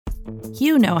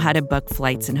You know how to book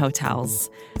flights and hotels.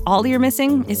 All you're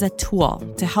missing is a tool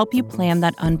to help you plan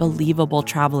that unbelievable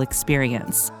travel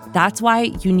experience. That's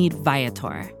why you need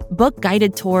Viator. Book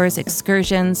guided tours,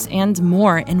 excursions, and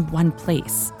more in one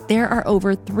place. There are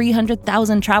over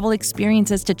 300,000 travel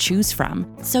experiences to choose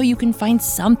from, so you can find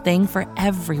something for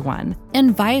everyone.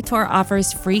 And Viator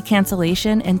offers free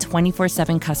cancellation and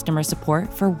 24/7 customer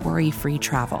support for worry-free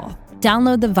travel.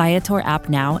 Download the Viator app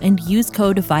now and use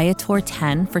code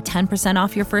Viator10 for 10%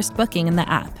 off your first booking in the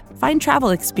app. Find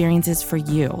travel experiences for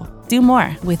you. Do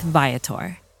more with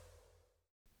Viator.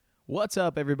 What's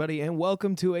up, everybody, and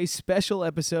welcome to a special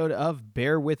episode of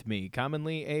Bear With Me,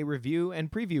 commonly a review and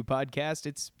preview podcast.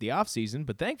 It's the off-season,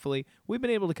 but thankfully, we've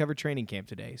been able to cover training camp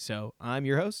today. So I'm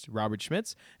your host, Robert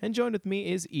Schmitz, and joined with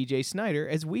me is EJ Snyder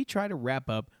as we try to wrap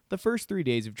up the first 3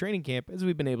 days of training camp as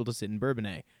we've been able to sit in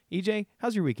Bourbonnais. EJ,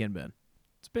 how's your weekend been?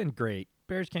 It's been great.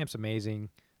 Bears camp's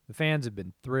amazing. The fans have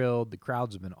been thrilled. The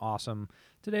crowds have been awesome.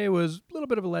 Today was a little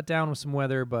bit of a letdown with some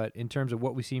weather, but in terms of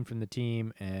what we've seen from the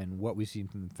team and what we've seen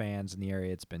from the fans in the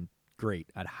area, it's been great.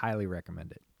 I'd highly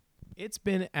recommend it. It's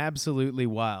been absolutely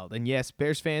wild. And yes,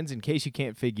 Bears fans, in case you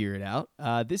can't figure it out,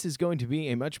 this is going to be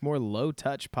a much more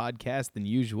low-touch podcast than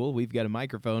usual. We've got a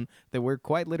microphone that we're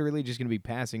quite literally just going to be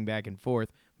passing back and forth.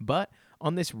 But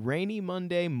on this rainy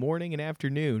Monday morning and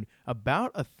afternoon,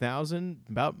 about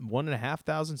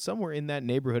 1,500, somewhere in that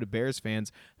neighborhood of Bears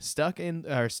fans stuck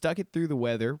it through the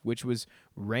weather, which was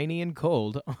rainy and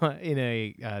cold in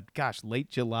a late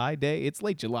July day. It's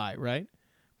late July, right?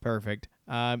 Perfect.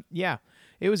 Yeah.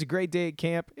 It was a great day at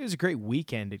camp. It was a great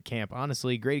weekend at camp,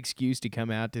 honestly. Great excuse to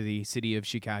come out to the city of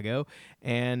Chicago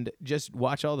and just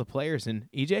watch all the players. And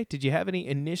EJ, did you have any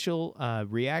initial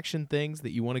reaction things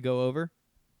that you want to go over?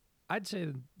 I'd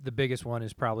say the biggest one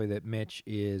is probably that Mitch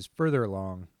is further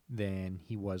along than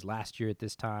he was last year at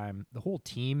this time. The whole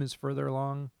team is further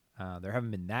along. There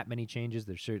haven't been that many changes.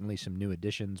 There's certainly some new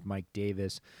additions, Mike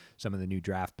Davis, some of the new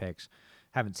draft picks.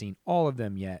 Haven't seen all of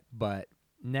them yet, but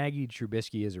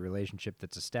Nagy-Trubisky is a relationship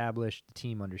that's established. The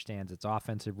team understands its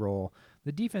offensive role.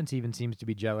 The defense even seems to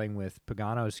be gelling with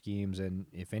Pagano's schemes and,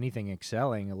 if anything,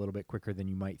 excelling a little bit quicker than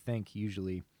you might think.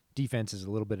 Usually, defense is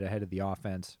a little bit ahead of the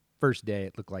offense. First day,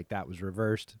 it looked like that was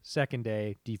reversed. Second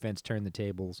day, defense turned the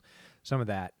tables. Some of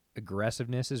that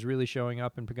aggressiveness is really showing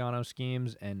up in Pagano's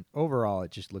schemes, and overall, it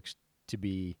just looks to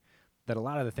be that a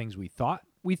lot of the things we thought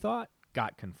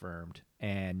got confirmed,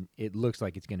 and it looks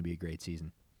like it's going to be a great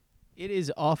season. It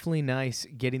is awfully nice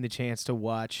getting the chance to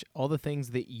watch all the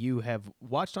things that you have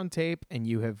watched on tape and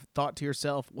you have thought to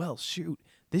yourself, well, shoot,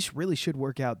 this really should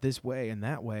work out this way and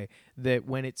that way, that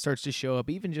when it starts to show up,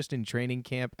 even just in training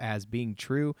camp as being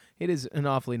true, it is an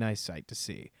awfully nice sight to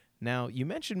see. Now, you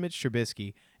mentioned Mitch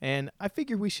Trubisky, and I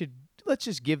figure let's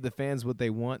just give the fans what they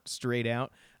want straight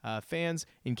out. Fans,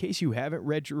 in case you haven't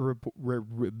read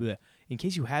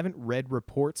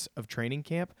reports of training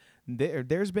camp,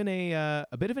 there's been a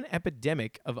bit of an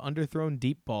epidemic of underthrown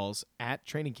deep balls at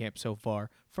training camp so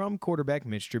far from quarterback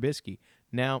Mitch Trubisky.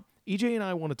 Now, EJ and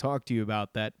I want to talk to you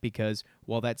about that because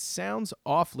while that sounds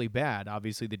awfully bad,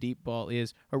 obviously the deep ball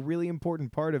is a really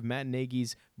important part of Matt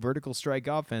Nagy's vertical strike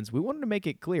offense. We wanted to make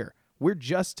it clear. We're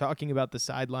just talking about the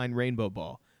sideline rainbow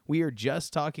ball. We are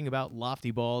just talking about lofty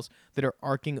balls that are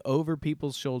arcing over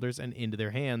people's shoulders and into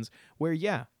their hands where,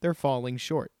 yeah, they're falling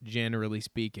short, generally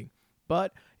speaking.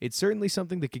 But it's certainly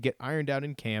something that could get ironed out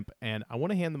in camp, and I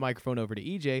want to hand the microphone over to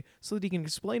EJ so that he can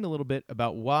explain a little bit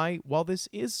about why, while this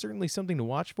is certainly something to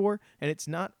watch for, and it's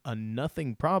not a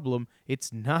nothing problem,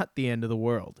 it's not the end of the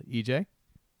world. EJ?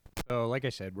 So, like I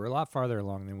said, we're a lot farther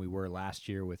along than we were last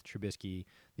year with Trubisky,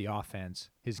 the offense,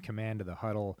 his command of the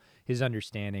huddle, his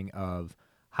understanding of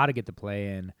how to get the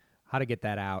play in, how to get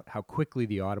that out, how quickly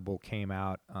the audible came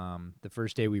out. The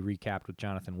first day we recapped with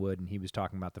Jonathan Wood, and he was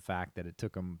talking about the fact that it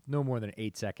took him no more than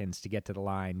 8 seconds to get to the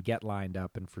line, get lined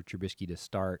up, and for Trubisky to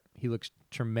start. He looks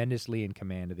tremendously in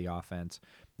command of the offense.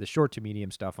 The short to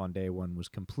medium stuff on day one was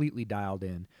completely dialed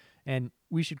in. And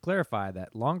we should clarify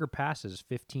that longer passes,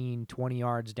 15, 20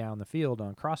 yards down the field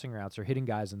on crossing routes, are hitting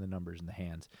guys in the numbers in the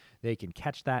hands. They can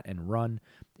catch that and run.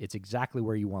 It's exactly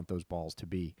where you want those balls to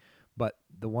be. But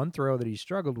the one throw that he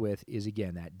struggled with is,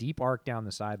 again, that deep arc down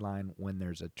the sideline when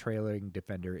there's a trailing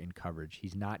defender in coverage.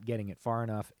 He's not getting it far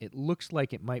enough. It looks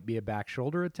like it might be a back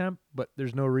shoulder attempt, but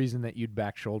there's no reason that you'd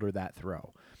back shoulder that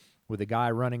throw. With a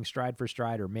guy running stride for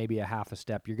stride or maybe a half a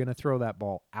step, you're going to throw that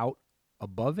ball out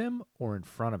above him or in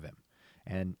front of him.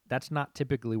 And that's not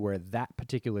typically where that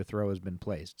particular throw has been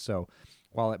placed. So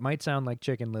while it might sound like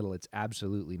Chicken Little, it's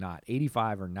absolutely not.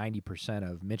 85 or 90%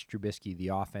 of Mitch Trubisky, the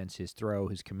offense, his throw,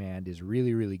 his command is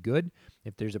really, really good.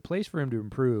 If there's a place for him to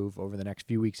improve over the next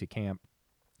few weeks at camp,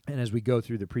 and as we go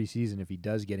through the preseason, if he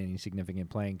does get any significant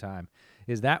playing time,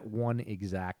 is that one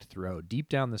exact throw deep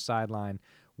down the sideline,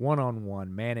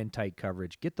 one-on-one, man in tight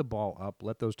coverage, get the ball up,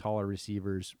 let those taller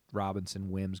receivers, Robinson,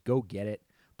 Wims, go get it,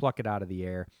 pluck it out of the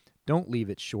air. Don't leave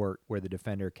it short where the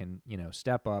defender can,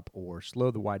 step up or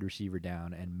slow the wide receiver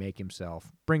down and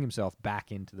bring himself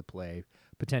back into the play,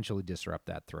 potentially disrupt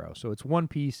that throw. So it's one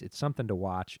piece. It's something to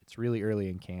watch. It's really early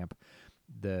in camp.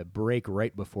 The break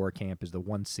right before camp is the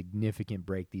one significant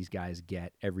break these guys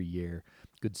get every year.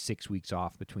 Good 6 weeks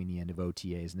off between the end of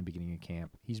OTAs and the beginning of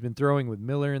camp. He's been throwing with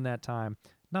Miller in that time,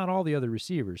 not all the other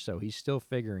receivers, so he's still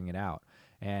figuring it out.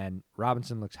 And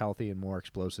Robinson looks healthy and more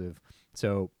explosive.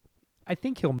 So I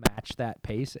think he'll match that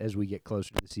pace as we get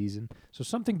closer to the season. So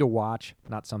something to watch,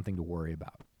 not something to worry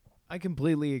about. I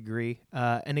completely agree.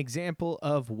 An example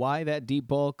of why that deep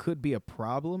ball could be a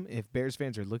problem if Bears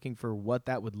fans are looking for what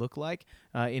that would look like.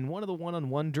 In one of the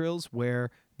one-on-one drills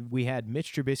where we had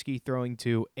Mitch Trubisky throwing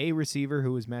to a receiver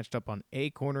who was matched up on a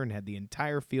corner and had the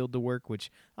entire field to work, which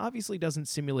obviously doesn't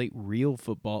simulate real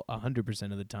football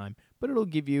 100% of the time, but it'll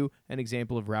give you an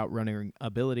example of route running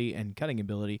ability and cutting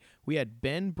ability. We had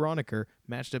Ben Broniker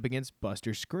matched up against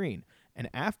Buster Screen. And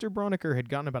after Broniker had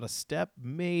gotten about a step,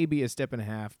 maybe a step and a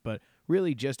half, but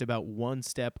really just about one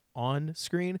step on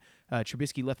Screen,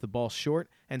 Trubisky left the ball short,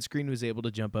 and Screen was able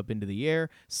to jump up into the air,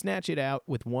 snatch it out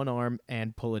with one arm,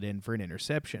 and pull it in for an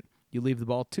interception. You leave the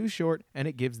ball too short, and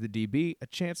it gives the DB a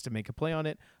chance to make a play on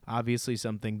it, obviously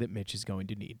something that Mitch is going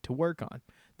to need to work on.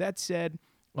 That said,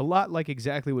 a lot like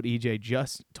exactly what EJ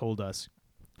just told us,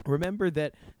 remember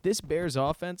that this Bears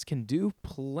offense can do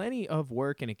plenty of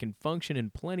work and it can function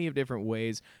in plenty of different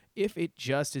ways if it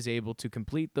just is able to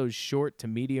complete those short to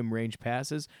medium range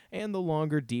passes and the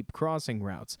longer deep crossing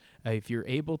routes. If you're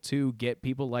able to get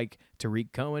people like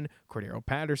Tariq Cohen, Cordero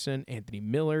Patterson, Anthony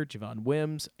Miller, Javon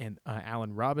Wims, and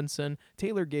Allen Robinson,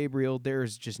 Taylor Gabriel,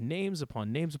 there's just names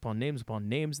upon names upon names upon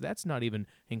names. That's not even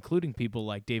including people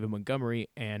like David Montgomery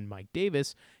and Mike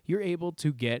Davis. You're able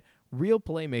to get real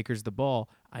playmakers the ball,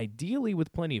 ideally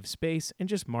with plenty of space, and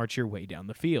just march your way down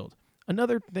the field.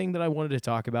 Another thing that I wanted to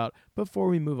talk about before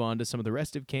we move on to some of the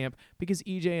rest of camp, because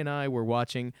EJ and I were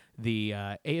watching the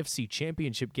AFC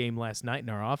Championship game last night in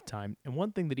our off time, and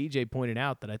one thing that EJ pointed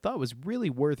out that I thought was really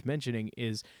worth mentioning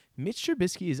is Mitch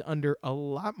Trubisky is under a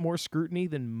lot more scrutiny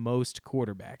than most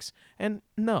quarterbacks. And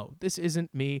no, this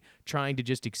isn't me trying to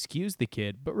just excuse the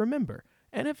kid, but remember,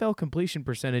 NFL completion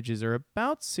percentages are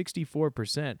about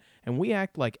 64%, and we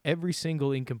act like every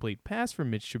single incomplete pass from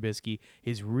Mitch Trubisky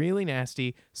is really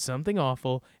nasty, something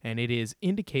awful, and it is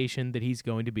indication that he's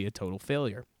going to be a total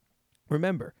failure.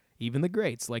 Remember, even the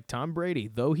greats like Tom Brady,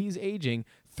 though he's aging,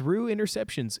 threw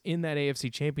interceptions in that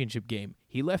AFC Championship game.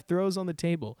 He left throws on the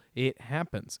table. It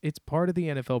happens. It's part of the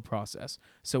NFL process.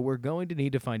 So we're going to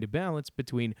need to find a balance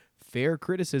between fair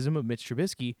criticism of Mitch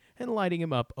Trubisky and lighting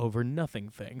him up over nothing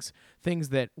things. Things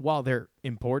that, while they're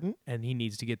important and he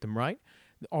needs to get them right,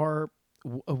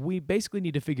 we basically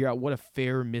need to figure out what a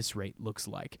fair miss rate looks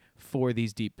like for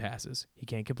these deep passes. He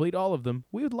can't complete all of them.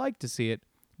 We would like to see it,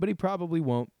 but he probably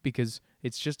won't because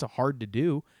it's just hard to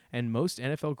do, and most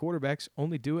NFL quarterbacks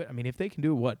only do it. I mean, if they can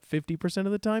do it, 50%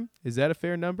 of the time? Is that a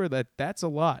fair number? That's a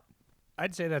lot.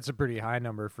 I'd say that's a pretty high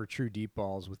number for true deep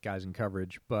balls with guys in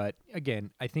coverage. But again,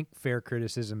 I think fair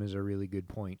criticism is a really good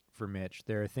point for Mitch.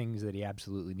 There are things that he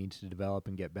absolutely needs to develop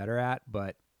and get better at,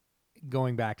 but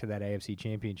going back to that AFC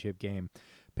Championship game,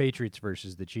 Patriots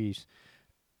versus the Chiefs,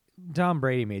 Tom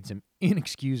Brady made some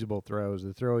inexcusable throws.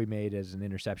 The throw he made as an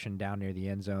interception down near the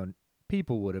end zone,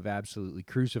 people would have absolutely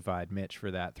crucified Mitch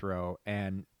for that throw,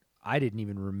 and I didn't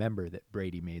even remember that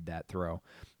Brady made that throw.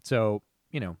 So,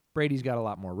 Brady's got a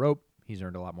lot more rope. He's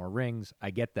earned a lot more rings.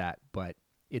 I get that, but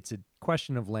it's a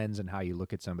question of lens and how you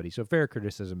look at somebody. So fair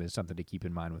criticism is something to keep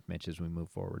in mind with Mitch as we move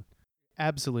forward.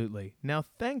 Absolutely. Now,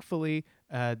 thankfully,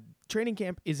 training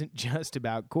camp isn't just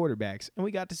about quarterbacks, and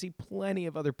we got to see plenty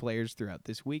of other players throughout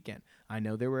this weekend. I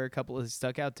know there were a couple that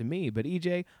stuck out to me, but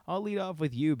EJ, I'll lead off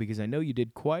with you because I know you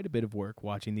did quite a bit of work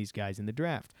watching these guys in the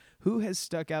draft. Who has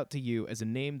stuck out to you as a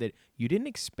name that you didn't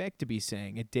expect to be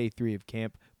saying at day 3 of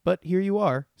camp, but here you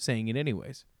are saying it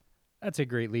anyways? That's a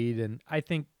great lead, and I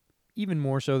think even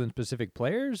more so than specific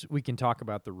players, we can talk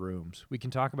about the rooms. We can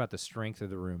talk about the strength of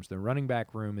the rooms. The running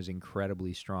back room is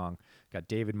incredibly strong. Got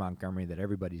David Montgomery that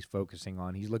everybody's focusing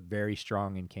on. He's looked very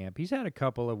strong in camp. He's had a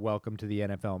couple of welcome to the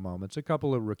NFL moments, a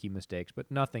couple of rookie mistakes,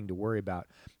 but nothing to worry about.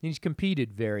 And he's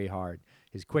competed very hard.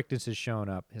 His quickness has shown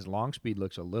up. His long speed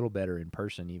looks a little better in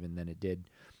person even than it did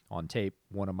on tape.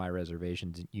 One of my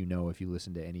reservations, if you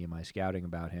listen to any of my scouting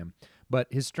about him. But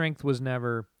his strength was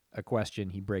never a question.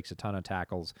 He breaks a ton of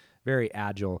tackles, very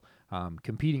agile,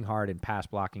 competing hard in pass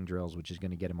blocking drills, which is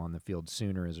going to get him on the field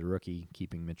sooner as a rookie,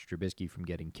 keeping Mitch Trubisky from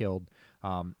getting killed.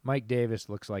 Mike Davis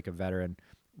looks like a veteran.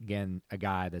 Again, a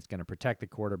guy that's going to protect the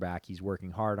quarterback. He's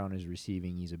working hard on his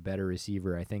receiving. He's a better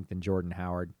receiver, I think, than Jordan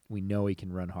Howard. We know he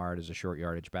can run hard as a short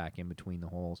yardage back in between the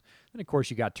holes. And, of course,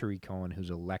 you got Tariq Cohen, who's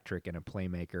electric and a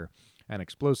playmaker, an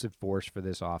explosive force for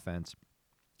this offense.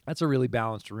 That's a really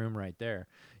balanced room right there.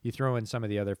 You throw in some of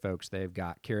the other folks they've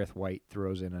got. Kareth White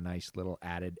throws in a nice little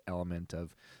added element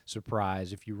of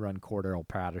surprise. If you run Cordell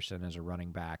Patterson as a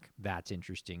running back, that's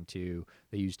interesting too.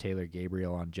 They use Taylor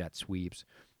Gabriel on jet sweeps.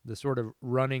 The sort of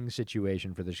running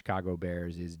situation for the Chicago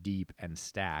Bears is deep and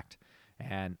stacked.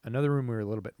 And another room we were a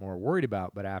little bit more worried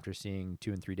about, but after seeing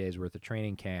 2 and 3 days worth of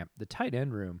training camp, the tight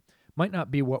end room might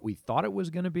not be what we thought it was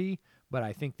going to be, but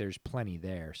I think there's plenty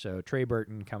there. So Trey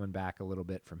Burton coming back a little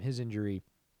bit from his injury.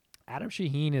 Adam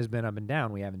Shaheen has been up and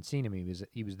down. We haven't seen him.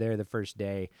 He was there the first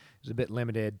day. He was a bit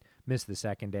limited, missed the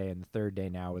second day, and the third day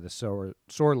now with a sore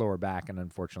lower back, and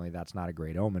unfortunately that's not a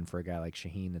great omen for a guy like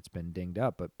Shaheen that's been dinged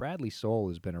up. But Bradley Soul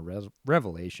has been a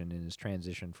revelation in his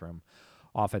transition from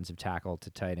offensive tackle to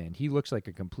tight end. He looks like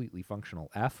a completely functional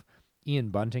F. Ian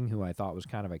Bunting, who I thought was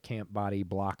kind of a camp body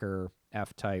blocker,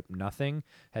 F-type nothing,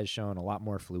 has shown a lot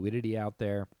more fluidity out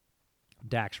there.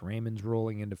 Dax Raymond's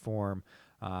rolling into form.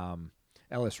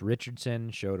 Ellis Richardson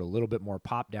showed a little bit more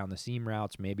pop down the seam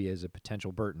routes, maybe as a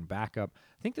potential Burton backup.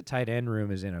 I think the tight end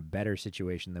room is in a better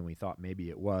situation than we thought maybe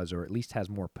it was, or at least has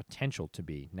more potential to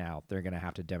be. Now, they're going to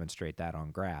have to demonstrate that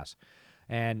on grass.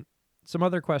 And some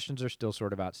other questions are still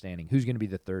sort of outstanding. Who's going to be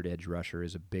the third edge rusher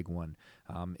is a big one.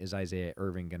 Is Isaiah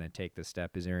Irving going to take the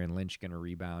step? Is Aaron Lynch going to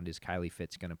rebound? Is Kylie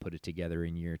Fitz going to put it together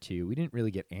in year 2? We didn't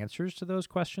really get answers to those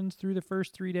questions through the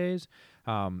first 3 days.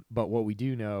 But what we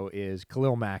do know is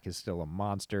Khalil Mack is still a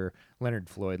monster. Leonard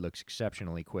Floyd looks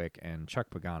exceptionally quick. And Chuck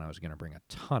Pagano is going to bring a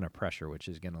ton of pressure, which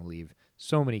is going to leave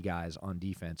so many guys on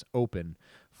defense open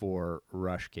for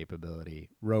rush capability.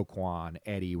 Roquan,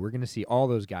 Eddie, we're going to see all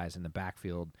those guys in the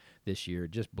backfield this year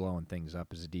just blowing things up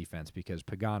as a defense because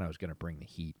Pagano is going to bring the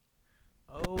heat.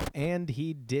 Oh, and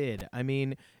he did. I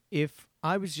mean, if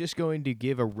I was just going to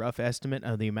give a rough estimate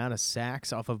of the amount of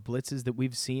sacks off of blitzes that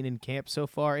we've seen in camp so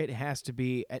far, it has to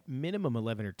be at minimum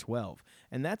 11 or 12.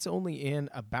 And that's only in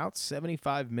about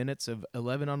 75 minutes of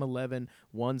 11 on 11,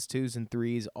 ones, twos, and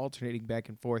threes, alternating back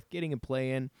and forth, getting a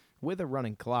play in with a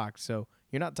running clock. So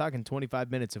you're not talking 25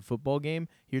 minutes of football game.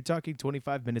 You're talking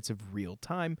 25 minutes of real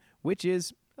time, which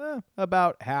is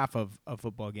about half of a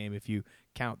football game if you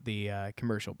count the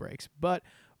commercial breaks. But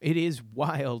it is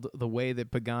wild the way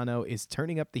that Pagano is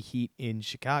turning up the heat in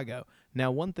Chicago. Now,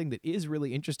 one thing that is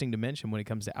really interesting to mention when it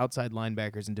comes to outside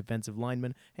linebackers and defensive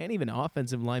linemen, and even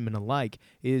offensive linemen alike,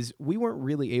 is we weren't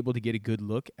really able to get a good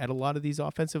look at a lot of these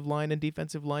offensive line and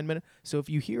defensive linemen. So if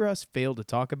you hear us fail to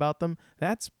talk about them,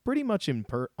 that's pretty much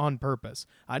on purpose.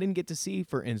 I didn't get to see,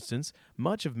 for instance,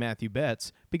 much of Matthew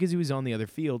Betts because he was on the other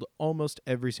field almost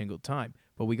every single time.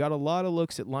 But we got a lot of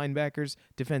looks at linebackers,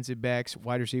 defensive backs,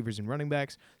 wide receivers, and running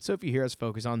backs. So if you hear us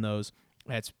focus on those,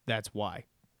 that's why.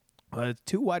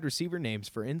 2 wide receiver names,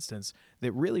 for instance,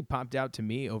 that really popped out to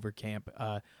me over camp.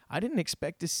 I didn't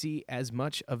expect to see as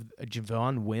much of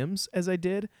Javon Wims as I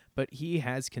did, but he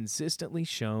has consistently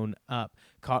shown up.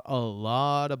 Caught a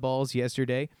lot of balls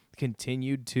yesterday,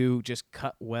 continued to just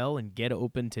cut well and get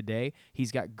open today.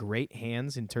 He's got great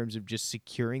hands in terms of just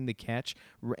securing the catch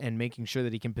and making sure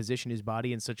that he can position his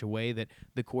body in such a way that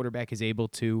the quarterback is able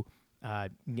to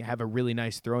have a really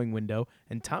nice throwing window.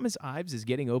 And Thomas Ives is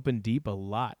getting open deep a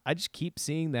lot. I just keep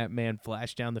seeing that man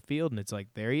flash down the field, and it's like,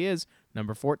 there he is,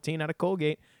 number 14 out of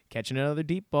Colgate, catching another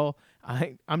deep ball.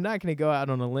 I'm not going to go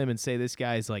out on a limb and say this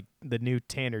guy is like the new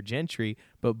Tanner Gentry,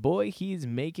 but boy, he's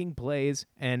making plays.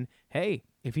 And hey,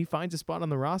 if he finds a spot on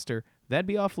the roster, that'd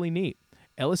be awfully neat.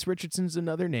 Ellis Richardson's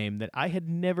another name that I had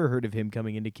never heard of him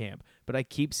coming into camp, but I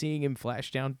keep seeing him flash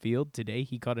downfield. Today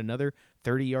he caught another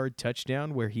 30-yard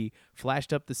touchdown where he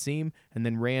flashed up the seam and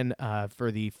then ran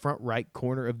for the front right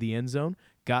corner of the end zone,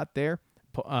 got there,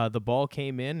 the ball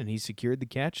came in, and he secured the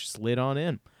catch, slid on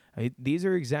in. These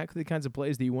are exactly the kinds of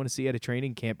plays that you want to see at a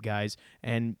training camp, guys,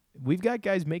 and we've got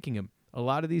guys making them. A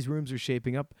lot of these rooms are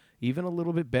shaping up even a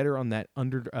little bit better on that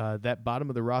that bottom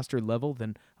of the roster level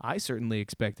than I certainly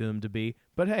expected them to be.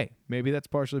 But hey, maybe that's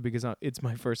partially because it's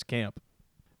my first camp.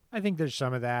 I think there's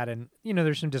some of that, and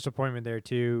there's some disappointment there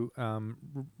too.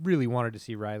 Really wanted to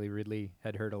see Riley Ridley.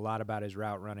 Had heard a lot about his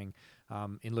route running.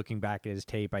 In looking back at his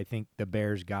tape, I think the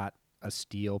Bears got a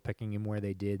steal picking him where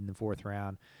they did in the 4th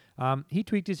round. He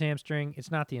tweaked his hamstring.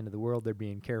 It's not the end of the world. They're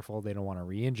being careful. They don't want to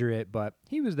re-injure it, but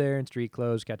he was there in street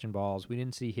clothes catching balls. We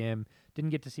didn't see him.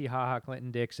 Didn't get to see Ha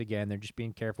Clinton Dix again. They're just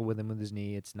being careful with him with his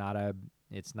knee. It's not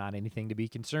anything to be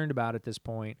concerned about at this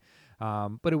point.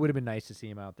 But it would have been nice to see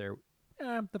him out there.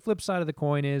 The flip side of the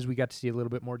coin is we got to see a little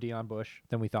bit more Deion Bush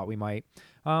than we thought we might.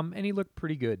 And he looked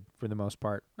pretty good for the most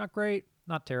part. Not great,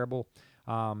 not terrible.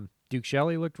 Duke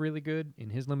Shelley looked really good in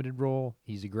his limited role.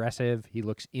 He's aggressive. He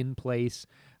looks in place.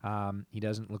 He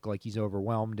doesn't look like he's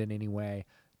overwhelmed in any way.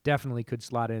 Definitely could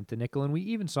slot into nickel, and we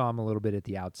even saw him a little bit at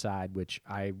the outside, which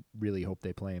I really hope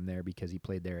they play him there because he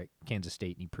played there at Kansas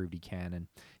State and he proved he can. And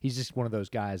he's just one of those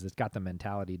guys that's got the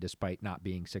mentality, despite not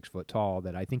being 6 foot tall,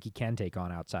 that I think he can take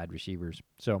on outside receivers.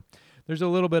 So there's a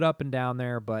little bit up and down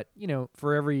there, but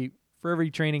for every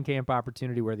training camp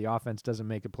opportunity where the offense doesn't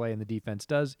make a play and the defense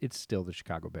does, it's still the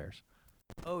Chicago Bears.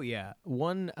 Oh, yeah.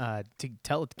 One, to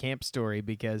tell a camp story,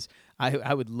 because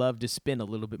I would love to spin a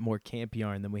little bit more camp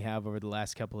yarn than we have over the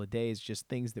last couple of days, just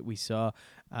things that we saw.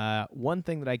 One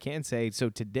thing that I can say, so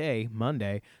today,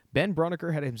 Monday, Ben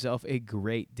Braunecker had himself a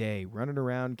great day, running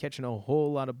around, catching a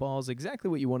whole lot of balls, exactly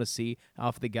what you want to see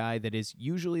off the guy that is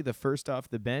usually the first off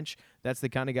the bench. That's the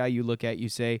kind of guy you look at, you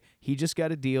say, he just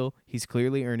got a deal, he's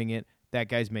clearly earning it, that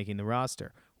guy's making the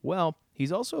roster. Well,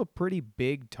 he's also a pretty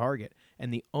big target,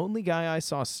 and the only guy I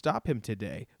saw stop him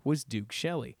today was Duke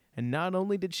Shelley. And not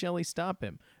only did Shelley stop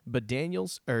him, but Daniel,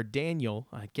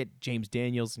 I get James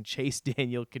Daniels and Chase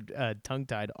Daniel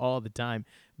tongue-tied all the time,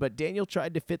 but Daniel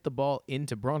tried to fit the ball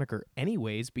into Braunecker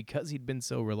anyways because he'd been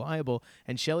so reliable,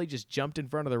 and Shelley just jumped in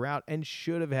front of the route and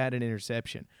should have had an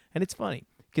interception. And it's funny,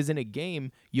 because in a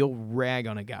game, you'll rag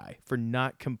on a guy for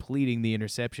not completing the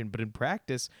interception. But in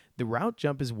practice, the route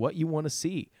jump is what you want to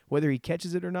see. Whether he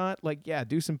catches it or not,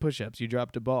 do some push-ups. You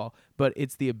dropped a ball. But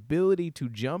it's the ability to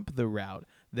jump the route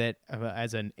that,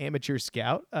 as an amateur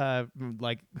scout,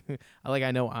 like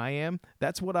I know I am,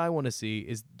 that's what I want to see,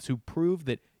 is to prove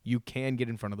that you can get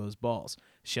in front of those balls.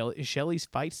 Shelley's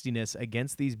feistiness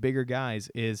against these bigger guys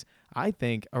is, I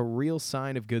think, a real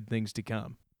sign of good things to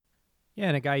come. Yeah,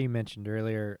 and a guy you mentioned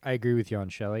earlier, I agree with you on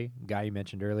Shelley. A guy you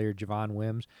mentioned earlier, Javon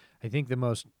Wims. I think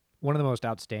one of the most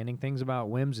outstanding things about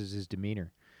Wims is his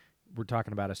demeanor. We're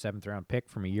talking about a 7th-round pick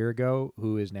from a year ago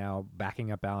who is now backing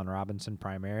up Allen Robinson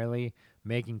primarily,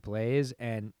 making plays.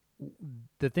 And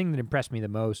the thing that impressed me the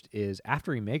most is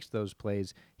after he makes those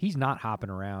plays, he's not hopping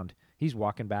around. He's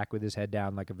walking back with his head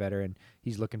down like a veteran.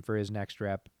 He's looking for his next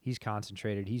rep. He's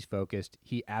concentrated. He's focused.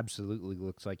 He absolutely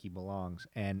looks like he belongs.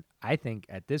 And I think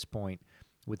at this point,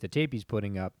 with the tape he's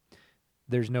putting up,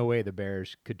 there's no way the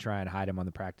Bears could try and hide him on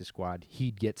the practice squad.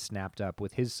 He'd get snapped up.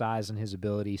 With his size and his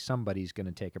ability, somebody's going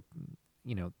to take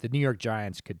the New York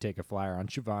Giants could take a flyer on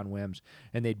Javon Wims,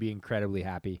 and they'd be incredibly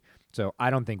happy. So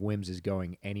I don't think Wims is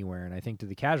going anywhere, and I think to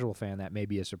the casual fan that may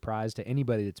be a surprise to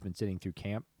anybody that's been sitting through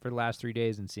camp for the last 3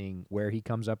 days and seeing where he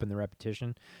comes up in the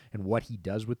repetition and what he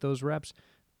does with those reps.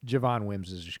 Javon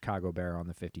Wims is a Chicago Bear on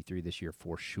the 53 this year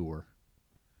for sure.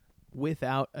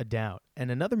 Without a doubt. And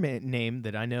another name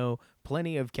that I know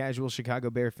plenty of casual Chicago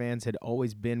Bear fans had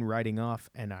always been writing off,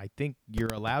 and I think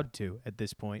you're allowed to at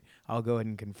this point. I'll go ahead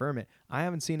and confirm it. I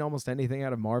haven't seen almost anything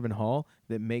out of Marvin Hall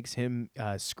that makes him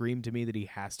scream to me that he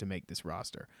has to make this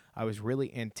roster. I was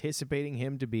really anticipating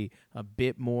him to be a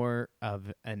bit more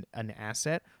of an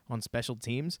asset on special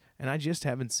teams, and I just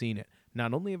haven't seen it.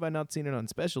 Not only have I not seen it on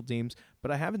special teams,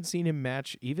 but I haven't seen him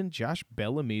match even Josh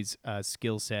Bellamy's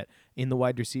skill set in the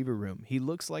wide receiver room. He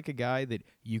looks like a guy that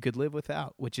you could live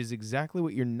without, which is exactly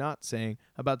what you're not saying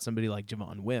about somebody like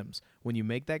Javon Wims. When you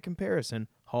make that comparison,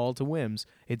 Hall to Wims,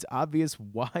 it's obvious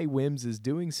why Wims is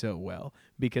doing so well,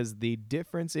 because the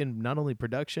difference in not only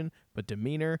production, but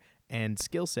demeanor and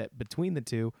skill set between the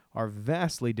two are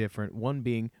vastly different, one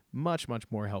being much, much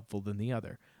more helpful than the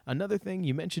other. Another thing,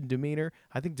 you mentioned demeanor.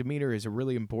 I think demeanor is a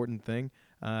really important thing.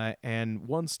 And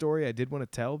one story I did want to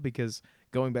tell, because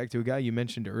going back to a guy you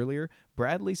mentioned earlier,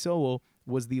 Bradley Sowell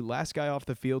was the last guy off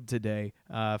the field today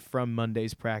from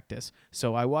Monday's practice.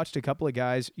 So I watched a couple of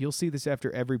guys. You'll see this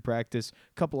after every practice.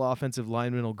 A couple offensive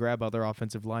linemen will grab other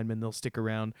offensive linemen. They'll stick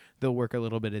around. They'll work a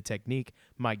little bit of technique.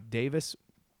 Mike Davis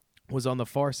was on the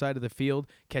far side of the field,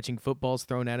 catching footballs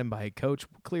thrown at him by a coach,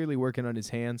 clearly working on his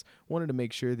hands, wanted to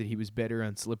make sure that he was better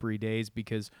on slippery days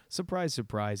because, surprise,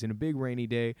 surprise, in a big rainy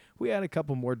day, we had a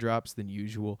couple more drops than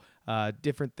usual.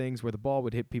 different things where the ball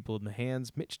would hit people in the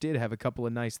hands. Mitch did have a couple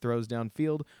of nice throws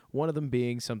downfield, one of them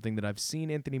being something that I've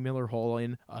seen Anthony Miller haul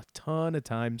in a ton of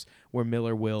times, where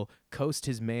Miller will coast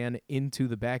his man into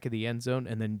the back of the end zone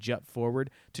and then jut forward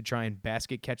to try and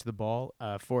basket catch the ball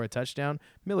for a touchdown.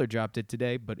 Miller dropped it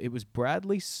today, but it was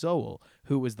Bradley Sowell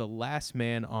who was the last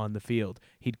man on the field.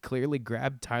 He'd clearly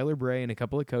grabbed Tyler Bray and a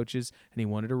couple of coaches, and he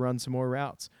wanted to run some more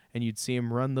routes. And you'd see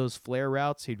him run those flare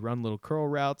routes. He'd run little curl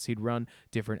routes. He'd run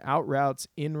different out routes,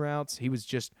 in routes. He was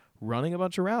just running a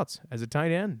bunch of routes as a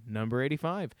tight end, number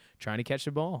 85, trying to catch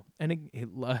the ball. And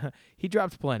he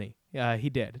dropped plenty. He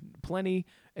did. Plenty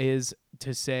is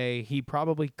to say he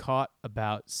probably caught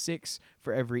about 6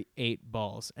 for every 8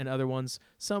 balls. And other ones,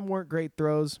 some weren't great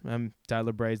throws.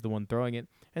 Tyler Bray's the one throwing it.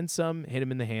 And some hit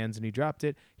him in the hands and he dropped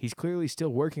it. He's clearly still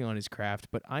working on his craft,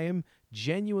 but I am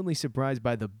genuinely surprised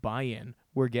by the buy-in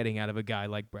we're getting out of a guy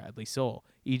like Bradley Sowell.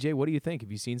 EJ, what do you think?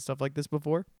 Have you seen stuff like this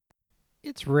before?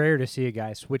 It's rare to see a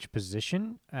guy switch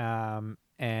position,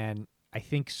 and I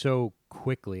think so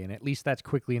quickly, and at least that's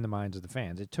quickly in the minds of the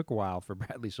fans. It took a while for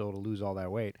Bradley Sowell to lose all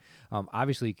that weight.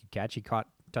 Obviously, he could catch. He caught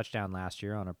touchdown last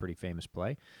year on a pretty famous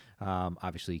play.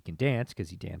 Obviously, he can dance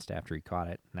because he danced after he caught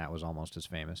it, and that was almost as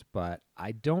famous. But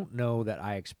I don't know that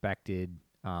I expected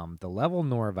the level,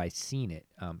 nor have I seen it.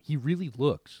 He really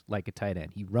looks like a tight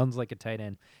end. He runs like a tight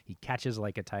end. He catches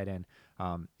like a tight end.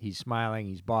 He's smiling.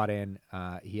 He's bought in.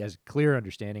 He has clear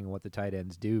understanding of what the tight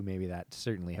ends do. Maybe that's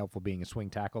certainly helpful being a swing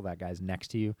tackle. That guy's next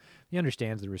to you. He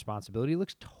understands the responsibility. He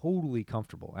looks totally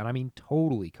comfortable, and I mean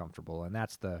totally comfortable, and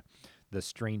that's the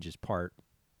strangest part.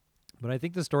 But I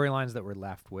think the storylines that we're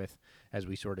left with as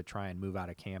we sort of try and move out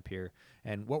of camp here,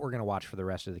 and what we're going to watch for the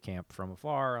rest of the camp from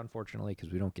afar, unfortunately,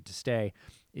 because we don't get to stay,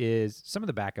 is some of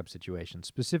the backup situations,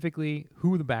 specifically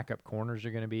who the backup corners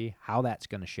are going to be, how that's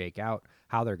going to shake out,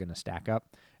 how they're going to stack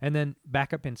up, and then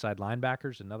backup inside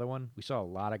linebackers, another one. We saw a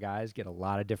lot of guys get a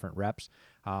lot of different reps.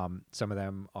 Some of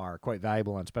them are quite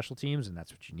valuable on special teams, and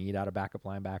that's what you need out of backup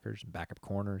linebackers and backup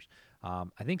corners.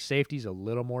 I think safety's a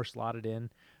little more slotted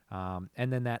in.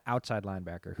 And then that outside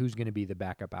linebacker, who's going to be the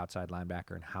backup outside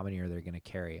linebacker and how many are they going to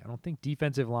carry? I don't think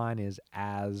defensive line is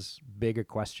as big a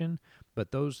question,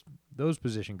 but those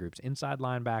position groups, inside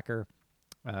linebacker,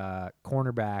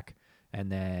 cornerback, and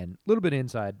then a little bit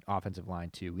inside offensive line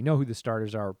too. We know who the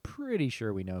starters are. Pretty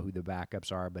sure we know who the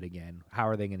backups are, but again, how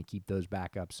are they going to keep those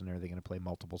backups, and are they going to play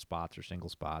multiple spots or single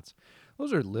spots?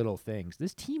 Those are little things.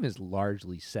 This team is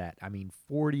largely set. I mean,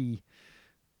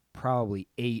 probably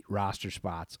 8 roster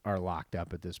spots are locked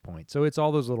up at this point. So it's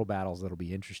all those little battles that'll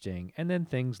be interesting. And then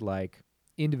things like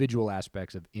individual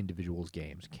aspects of individuals'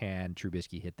 games. Can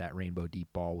Trubisky hit that rainbow deep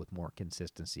ball with more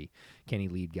consistency? Can he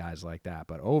lead guys like that?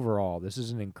 But overall, this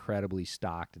is an incredibly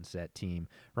stocked and set team.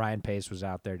 Ryan Pace was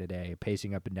out there today,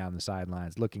 pacing up and down the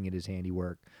sidelines, looking at his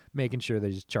handiwork, making sure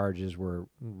that his charges were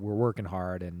working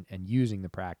hard and using the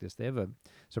practice. They have a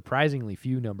surprisingly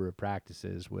few number of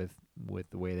practices with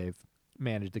the way they've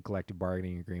manage the collective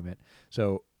bargaining agreement.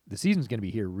 So the season's going to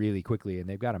be here really quickly, and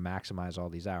they've got to maximize all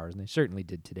these hours, and they certainly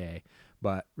did today.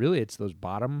 But really, it's those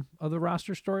bottom of the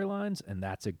roster storylines, and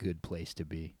that's a good place to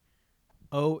be.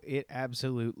 Oh, it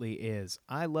absolutely is.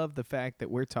 I love the fact that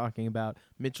we're talking about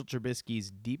Mitchell Trubisky's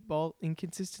deep ball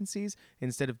inconsistencies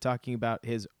instead of talking about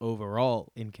his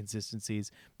overall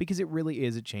inconsistencies, because it really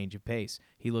is a change of pace.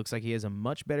 He looks like he has a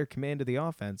much better command of the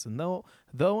offense, and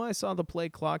though I saw the play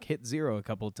clock hit 0 a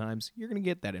couple of times, you're going to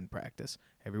get that in practice.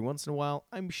 Every once in a while,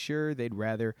 I'm sure they'd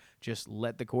rather just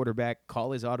let the quarterback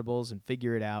call his audibles and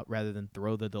figure it out rather than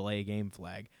throw the delay game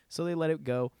flag. So they let it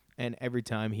go. And every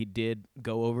time he did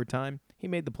go overtime, he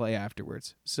made the play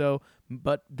afterwards. So,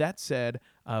 but that said,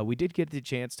 we did get the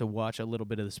chance to watch a little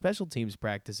bit of the special teams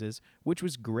practices, which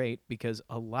was great because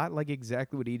a lot like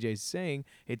exactly what EJ's saying,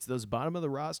 it's those bottom of the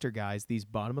roster guys, these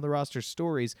bottom of the roster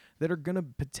stories that are going to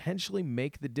potentially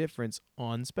make the difference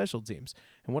on special teams.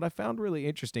 And what I found really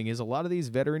interesting is a lot of these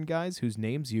veteran guys whose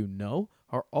names you know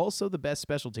are also the best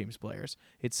special teams players.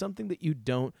 It's something that you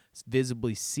don't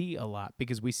visibly see a lot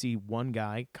because we see one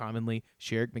guy, commonly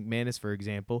Sherrick McManus, for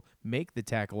example, make the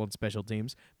tackle on special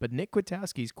teams, but Nick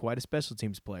Kwiatkowski's quite a special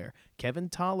teams player. Kevin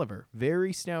Tolliver,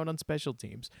 very stout on special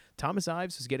teams. Thomas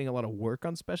Ives is getting a lot of work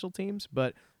on special teams,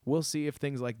 but we'll see if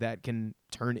things like that can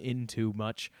turn into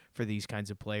much for these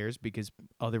kinds of players because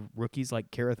other rookies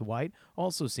like Kareth White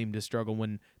also seem to struggle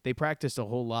when they practiced a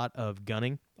whole lot of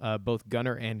gunning, both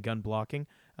gunner and gun blocking,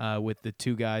 with the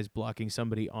two guys blocking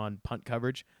somebody on punt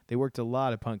coverage. They worked a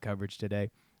lot of punt coverage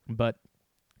today, but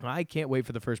I can't wait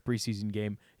for the first preseason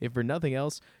game, if for nothing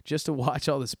else, just to watch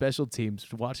all the special teams,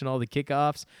 watching all the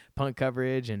kickoffs, punt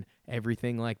coverage, and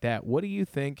everything like that. What do you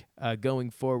think going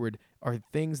forward are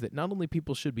things that not only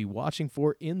people should be watching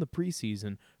for in the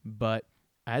preseason, but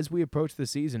as we approach the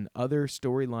season, other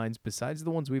storylines besides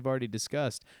the ones we've already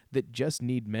discussed that just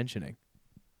need mentioning.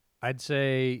 I'd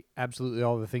say absolutely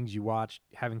all the things you watched,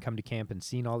 having come to camp and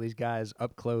seen all these guys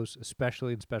up close,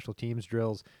 especially in special teams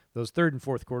drills, those third and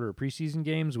fourth quarter preseason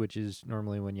games, which is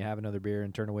normally when you have another beer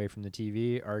and turn away from the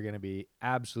TV, are going to be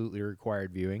absolutely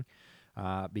required viewing.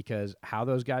 Because how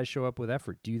those guys show up with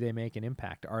effort, do they make an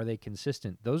impact? Are they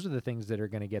consistent? Those are the things that are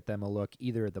going to get them a look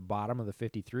either at the bottom of the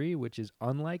 53, which is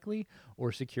unlikely,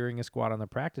 or securing a spot on the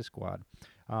practice squad.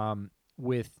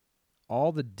 With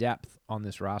all the depth on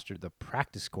this roster, the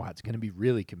practice squad is going to be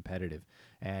really competitive,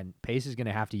 and Pace is going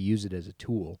to have to use it as a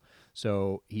tool.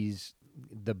 So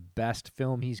the best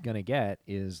film he's going to get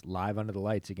is live under the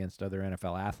lights against other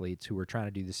NFL athletes who are trying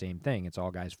to do the same thing. It's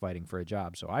all guys fighting for a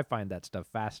job. So I find that stuff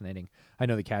fascinating. I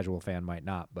know the casual fan might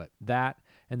not, but that,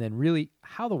 and then really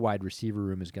how the wide receiver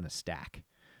room is going to stack.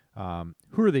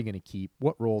 Who are they going to keep?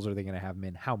 What roles are they going to have them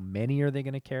in? How many are they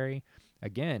going to carry?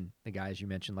 Again, the guys you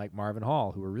mentioned like Marvin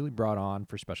Hall, who were really brought on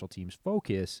for special teams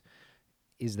focus,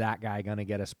 is that guy going to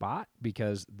get a spot?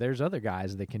 Because there's other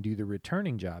guys that can do the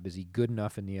returning job. Is he good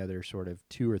enough in the other sort of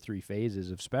 2 or 3 phases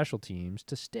of special teams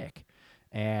to stick?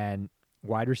 And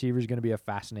wide receiver is going to be a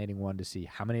fascinating one to see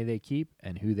how many they keep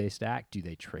and who they stack. Do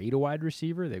they trade a wide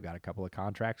receiver? They've got a couple of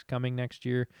contracts coming next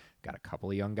year. Got a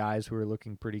couple of young guys who are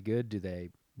looking pretty good. Do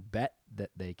they bet that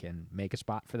they can make a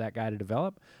spot for that guy to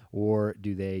develop? Or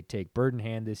do they take bird in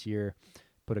hand this year,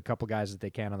 put a couple guys that they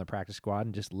can on the practice squad,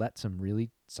 and just let some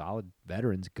really solid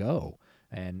veterans go?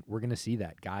 And we're going to see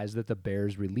that. Guys that the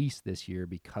Bears release this year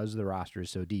because the roster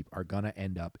is so deep are going to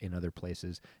end up in other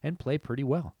places and play pretty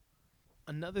well.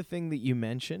 Another thing that you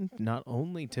mentioned, not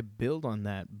only to build on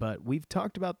that, but we've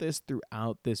talked about this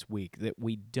throughout this week, that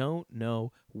we don't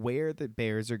know where the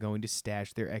Bears are going to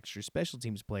stash their extra special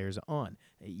teams players on.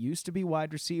 It used to be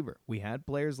wide receiver. We had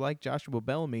players like Joshua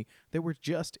Bellamy that were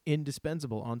just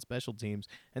indispensable on special teams,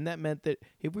 and that meant that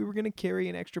if we were going to carry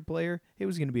an extra player, it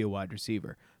was going to be a wide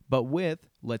receiver. But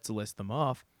let's list them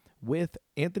off, with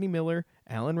Anthony Miller,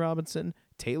 Allen Robinson,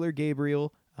 Taylor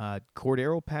Gabriel,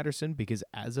 Cordero Patterson, because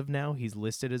as of now he's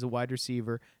listed as a wide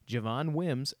receiver, Javon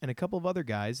Wims, and a couple of other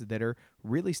guys that are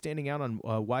really standing out on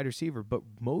wide receiver, but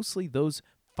mostly those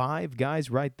 5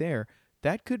 guys right there,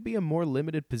 that could be a more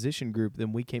limited position group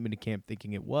than we came into camp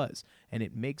thinking it was, and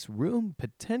it makes room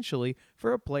potentially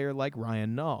for a player like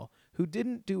Ryan Nall, who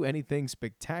didn't do anything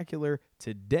spectacular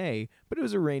today, but it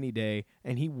was a rainy day,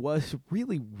 and he was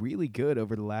really, really good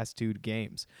over the last 2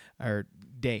 games, or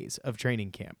days of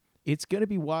training camp. It's going to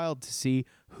be wild to see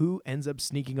who ends up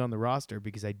sneaking on the roster,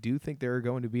 because I do think there are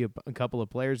going to be a couple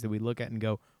of players that we look at and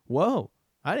go, whoa,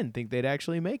 I didn't think they'd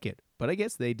actually make it, but I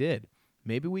guess they did.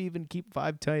 Maybe we even keep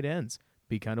 5 tight ends.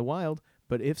 Be kind of wild,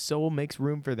 but if Sowell makes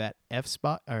room for that F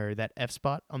spot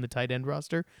on the tight end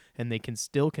roster, and they can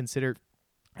still consider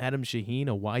Adam Shaheen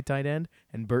a Y tight end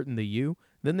and Burton the U,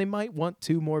 then they might want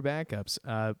 2 more backups.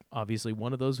 Obviously,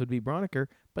 one of those would be Broniker,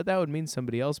 but that would mean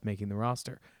somebody else making the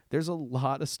roster. There's a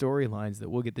lot of storylines that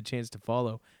we'll get the chance to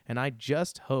follow, and I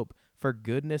just hope, for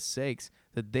goodness sakes,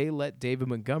 that they let David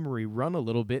Montgomery run a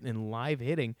little bit in live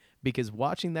hitting, because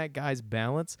watching that guy's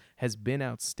balance has been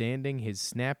outstanding. His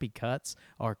snappy cuts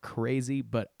are crazy,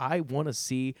 but I want to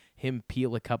see him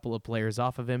peel a couple of players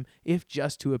off of him, if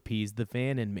just to appease the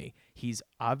fan in me. He's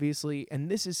obviously, and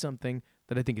this is something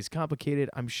that I think is complicated.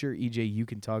 I'm sure, EJ, you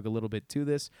can talk a little bit to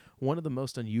this. One of the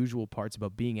most unusual parts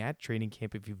about being at training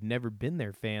camp, if you've never been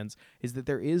there, fans, is that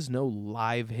there is no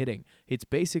live hitting. It's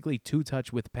basically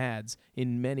 2-touch with pads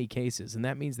in many cases, and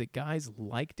that means that guys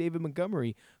like David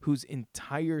Montgomery, whose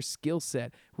entire skill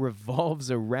set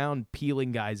revolves around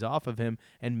peeling guys off of him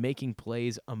and making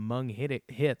plays among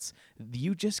hits,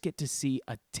 you just get to see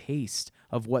a taste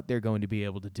of what they're going to be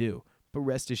able to do. But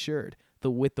rest assured,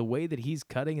 with the way that he's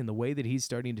cutting and the way that he's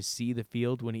starting to see the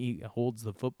field when he holds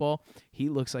the football, he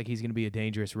looks like he's going to be a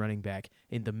dangerous running back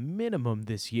in the minimum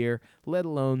this year, let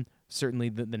alone certainly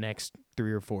the next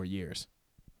 3 or 4 years.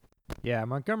 Yeah,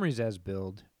 Montgomery's as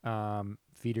build.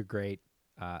 Feet are great.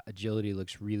 Agility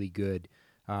looks really good.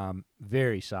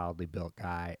 Very solidly built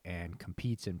guy, and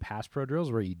competes in pass pro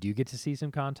drills where you do get to see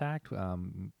some contact.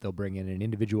 They'll bring in an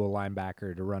individual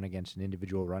linebacker to run against an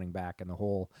individual running back, and the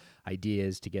whole idea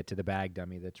is to get to the bag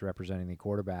dummy that's representing the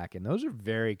quarterback. And those are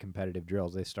very competitive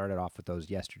drills. They started off with those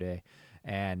yesterday.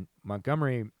 And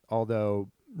Montgomery, although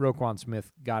Roquan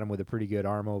Smith got him with a pretty good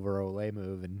arm over Olay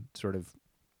move and sort of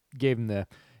gave him the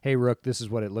hey, Rook, this is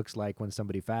what it looks like when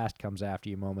somebody fast comes after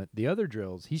you moment. The other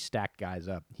drills, he stacked guys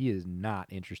up. He is not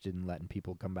interested in letting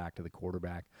people come back to the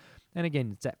quarterback. And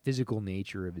again, it's that physical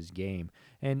nature of his game.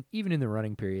 And even in the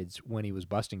running periods when he was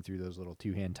busting through those little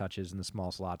two-hand touches in the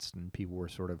small slots and people were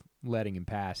sort of letting him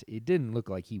pass, it didn't look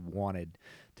like he wanted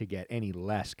to get any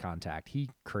less contact. He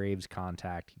craves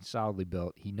contact. He's solidly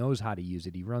built. He knows how to use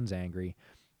it. He runs angry.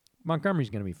 Montgomery's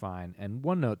going to be fine. And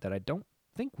one note that I don't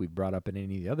think we've brought up in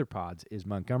any of the other pods is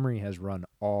Montgomery has run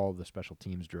all the special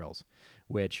teams drills,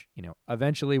 which,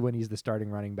 eventually when he's the starting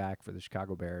running back for the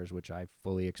Chicago Bears, which I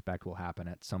fully expect will happen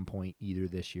at some point either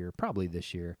this year, probably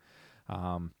this year,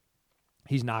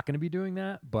 he's not going to be doing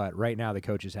that. But right now the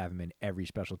coaches have him in every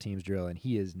special teams drill, and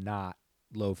he is not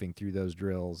loafing through those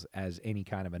drills as any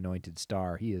kind of anointed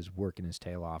star. He is working his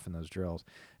tail off in those drills,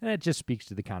 and it just speaks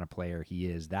to the kind of player he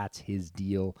is. That's his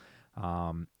deal.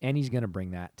 And he's going to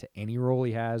bring that to any role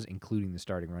he has, including the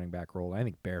starting running back role. I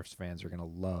think Bears fans are going to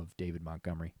love David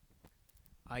Montgomery.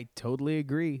 I totally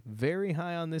agree. Very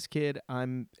high on this kid.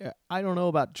 I don't know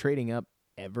about trading up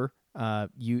ever.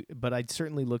 But it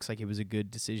certainly looks like it was a good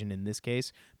decision in this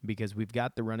case because we've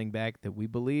got the running back that we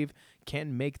believe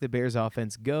can make the Bears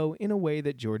offense go in a way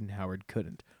that Jordan Howard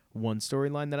couldn't. One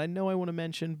storyline that I know I want to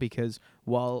mention because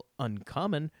while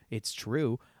uncommon, it's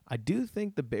true. I do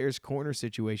think the Bears corner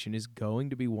situation is going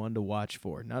to be one to watch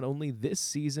for, not only this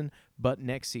season, but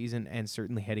next season and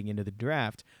certainly heading into the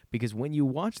draft, because when you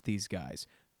watch these guys,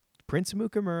 Prince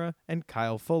Amukamura and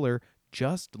Kyle Fuller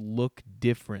just look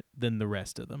different than the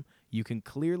rest of them. You can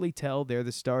clearly tell they're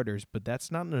the starters, but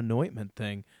that's not an anointment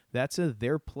thing. That's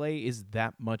their play is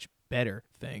that much better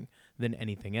thing than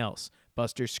anything else.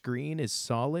 Buster Screen is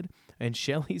solid, and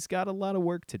Shelley's got a lot of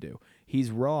work to do. He's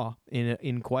raw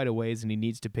in quite a ways, and he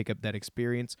needs to pick up that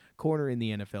experience. Corner in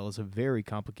the NFL is a very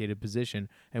complicated position,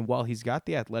 and while he's got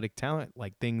the athletic talent,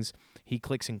 he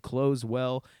clicks and close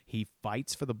well, he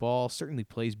fights for the ball, certainly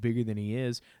plays bigger than he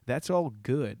is. That's all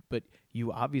good, but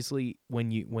you obviously,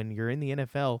 when you're in the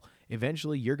NFL,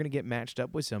 eventually you're going to get matched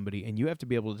up with somebody, and you have to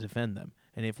be able to defend them.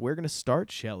 And if we're going to start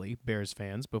Shelley, Bears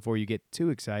fans, before you get too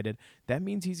excited, that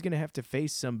means he's going to have to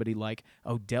face somebody like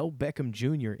Odell Beckham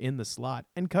Jr. in the slot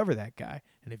and cover that guy.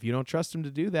 And if you don't trust him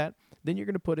to do that, then you're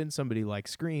going to put in somebody like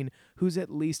Screen, who's at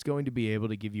least going to be able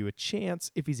to give you a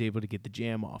chance if he's able to get the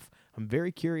jam off. I'm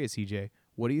very curious, EJ.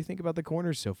 What do you think about the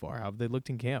corners so far? How have they looked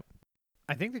in camp?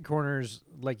 I think the corners,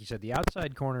 like you said, the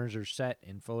outside corners are set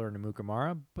in Fuller and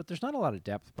Amukamara, but there's not a lot of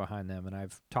depth behind them, and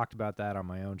I've talked about that on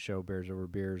my own show, Bears Over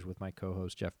Beers, with my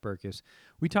co-host, Jeff Berkus.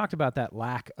 We talked about that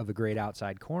lack of a great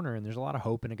outside corner, and there's a lot of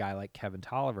hope in a guy like Kevin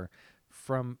Tolliver.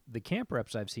 From the camp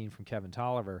reps I've seen from Kevin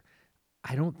Tolliver,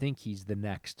 I don't think he's the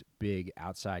next big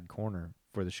outside corner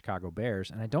for the Chicago Bears,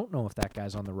 and I don't know if that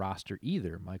guy's on the roster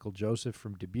either. Michael Joseph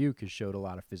from Dubuque has showed a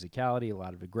lot of physicality, a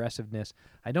lot of aggressiveness.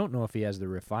 I don't know if he has the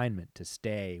refinement to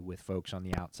stay with folks on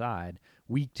the outside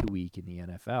week to week in the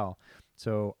NFL.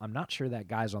 So I'm not sure that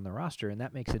guy's on the roster, and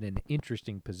that makes it an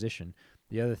interesting position.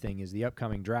 The other thing is the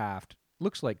upcoming draft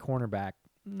looks like cornerback,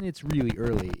 it's really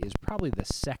early, is probably the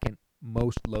second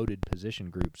most loaded position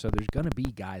group. So there's going to be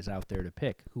guys out there to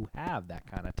pick who have that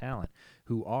kind of talent,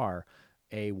 who are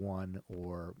A1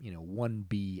 or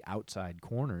 1B outside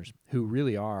corners, who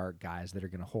really are guys that are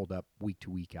going to hold up week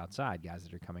to week outside, guys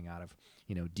that are coming out of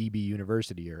DB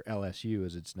University or LSU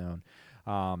as it's known.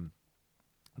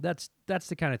 That's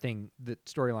the kind of thing, that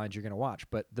storylines you're going to watch.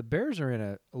 But the Bears are in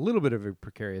a little bit of a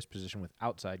precarious position with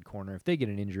outside corner. If they get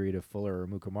an injury to Fuller or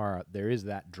Mukamara, there is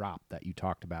that drop that you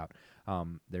talked about.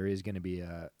 There is going to be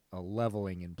a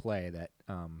leveling in play that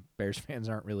Bears fans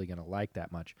aren't really going to like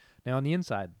that much. Now, on the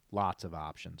inside, lots of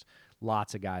options.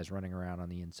 Lots of guys running around on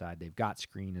the inside. They've got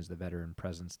Screen as the veteran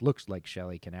presence. Looks like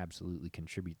Shelley can absolutely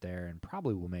contribute there and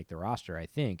probably will make the roster, I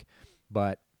think.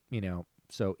 But,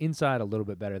 so inside a little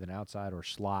bit better than outside, or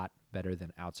slot better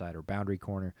than outside or boundary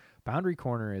corner. Boundary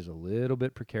corner is a little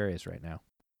bit precarious right now.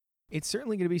 It's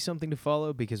certainly going to be something to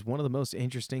follow because one of the most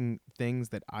interesting things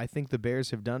that I think the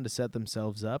Bears have done to set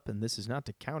themselves up, and this is not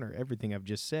to counter everything I've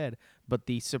just said, but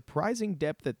the surprising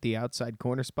depth at the outside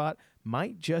corner spot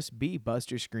might just be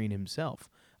Buster Screen himself.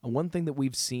 One thing that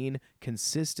we've seen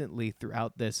consistently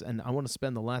throughout this, and I want to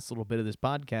spend the last little bit of this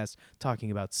podcast talking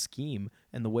about scheme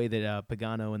and the way that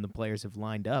Pagano and the players have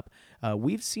lined up,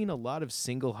 we've seen a lot of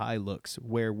single high looks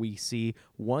where we see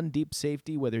one deep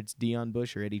safety, whether it's Deion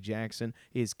Bush or Eddie Jackson,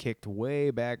 is kicked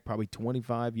way back, probably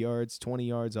 25 yards, 20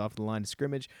 yards off the line of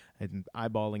scrimmage, and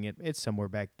eyeballing it, it's somewhere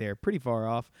back there, pretty far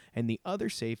off, and the other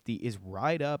safety is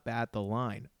right up at the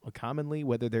line. Commonly,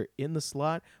 whether they're in the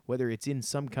slot, whether it's in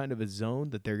some kind of a zone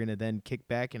that they're going to then kick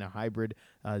back in a hybrid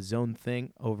zone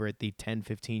thing over at the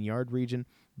 10-15 yard region,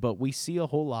 but we see a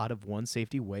whole lot of one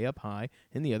safety way up high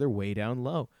and the other way down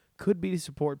low. Could be to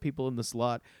support people in the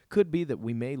slot. Could be that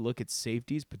we may look at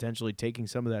safeties potentially taking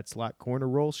some of that slot corner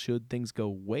role should things go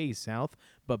way south.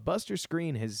 But Buster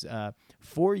Skrine has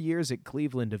 4 years at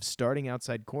Cleveland of starting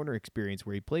outside corner experience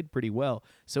where he played pretty well,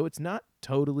 so it's not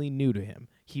totally new to him.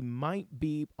 He might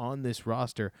be on this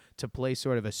roster to play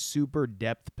sort of a super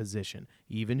depth position,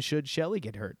 even should Shelley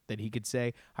get hurt, that he could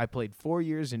say, I played 4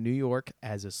 years in New York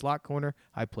as a slot corner,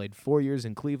 I played 4 years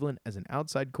in Cleveland as an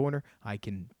outside corner, I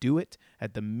can do it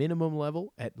at the minimum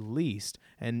level at least,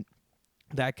 and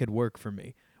that could work for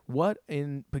me. What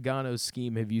in Pagano's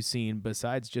scheme have you seen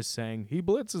besides just saying he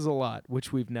blitzes a lot,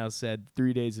 which we've now said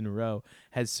 3 days in a row,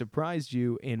 has surprised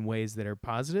you in ways that are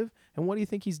positive? And what do you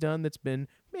think he's done that's been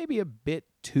maybe a bit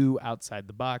too outside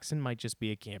the box and might just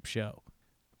be a camp show?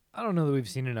 I don't know that we've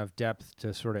seen enough depth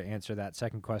to sort of answer that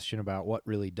second question about what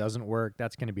really doesn't work.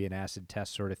 That's going to be an acid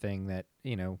test sort of thing that,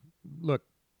 look,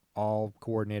 all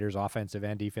coordinators, offensive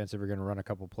and defensive, are going to run a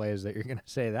couple plays that you're going to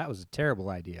say that was a terrible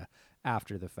idea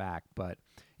after the fact. But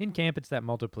in camp, it's that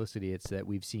multiplicity. It's that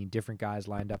we've seen different guys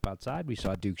lined up outside. We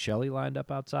saw Duke Shelley lined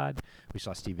up outside. We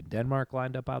saw Steven Denmark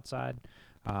lined up outside.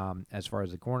 As far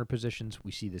as the corner positions,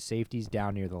 we see the safeties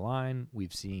down near the line.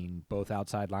 We've seen both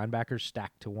outside linebackers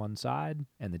stacked to one side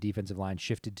and the defensive line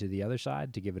shifted to the other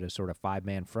side to give it a sort of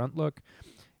five-man front look.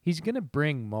 He's going to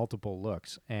bring multiple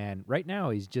looks, and right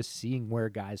now he's just seeing where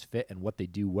guys fit and what they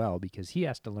do well because he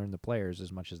has to learn the players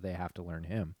as much as they have to learn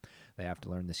him. They have to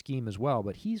learn the scheme as well,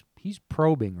 but he's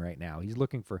probing right now. He's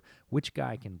looking for which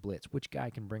guy can blitz, which guy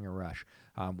can bring a rush.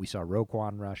 We saw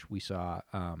Roquan rush. We saw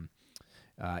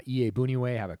E.A.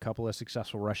 Buniwe have a couple of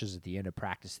successful rushes at the end of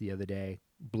practice the other day,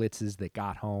 blitzes that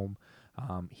got home.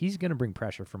 He's going to bring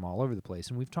pressure from all over the place,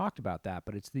 and we've talked about that,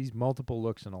 but it's these multiple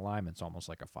looks and alignments, almost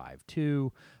like a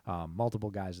 5-2,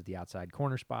 multiple guys at the outside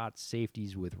corner spots,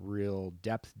 safeties with real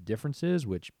depth differences,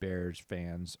 which Bears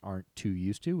fans aren't too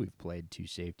used to. We've played two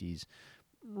safeties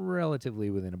relatively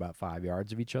within about 5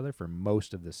 yards of each other for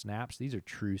most of the snaps. These are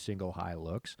true single high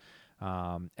looks.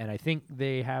 And I think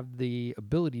they have the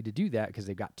ability to do that because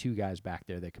they've got two guys back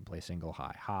there that can play single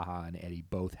high. Ha and Eddie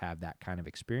both have that kind of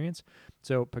experience.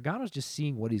 So Pagano's just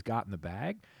seeing what he's got in the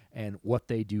bag and what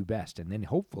they do best. And then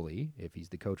hopefully, if he's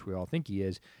the coach we all think he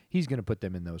is, he's going to put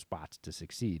them in those spots to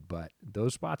succeed. But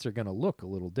those spots are going to look a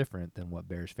little different than what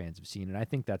Bears fans have seen. And I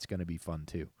think that's going to be fun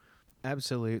too.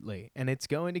 Absolutely. And it's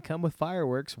going to come with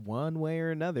fireworks one way or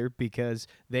another because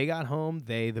they got home,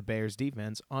 the Bears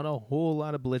defense, on a whole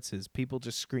lot of blitzes. People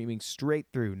just screaming straight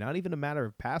through. Not even a matter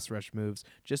of pass rush moves,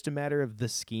 just a matter of the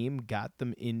scheme got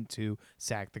them into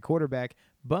sack the quarterback.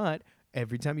 But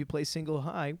every time you play single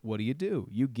high, what do?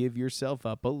 You give yourself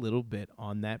up a little bit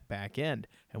on that back end.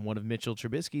 And one of Mitchell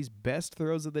Trubisky's best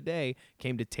throws of the day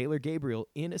came to Taylor Gabriel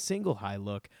in a single high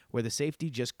look where the safety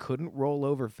just couldn't roll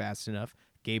over fast enough.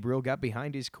 Gabriel got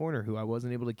behind his corner, who I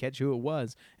wasn't able to catch who it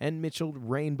was, and Mitchell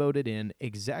rainbowed it in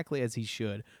exactly as he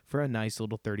should for a nice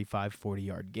little 35,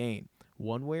 40-yard gain.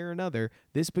 One way or another,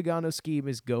 this Pagano scheme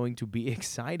is going to be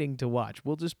exciting to watch.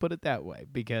 We'll just put it that way,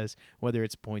 because whether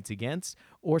it's points against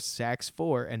or sacks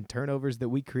for and turnovers that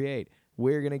we create,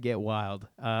 we're going to get wild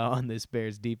on this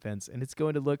Bears defense, and it's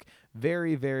going to look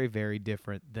very, very, very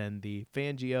different than the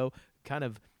Fangio kind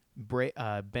of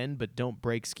bend but don't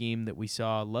break scheme that we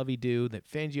saw Lovey do. That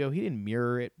Fangio, he didn't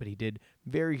mirror it, but he did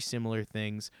very similar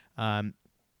things. And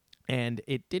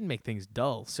it didn't make things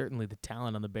dull. Certainly the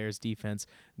talent on the Bears defense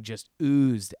just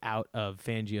oozed out of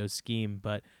Fangio's scheme,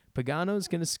 but Pagano's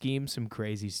going to scheme some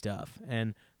crazy stuff.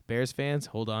 And Bears fans,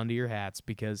 hold on to your hats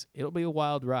because it'll be a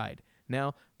wild ride.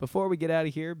 Now, before we get out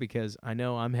of here, because I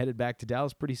know I'm headed back to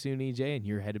Dallas pretty soon, EJ, and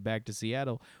you're headed back to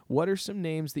Seattle, what are some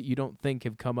names that you don't think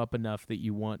have come up enough that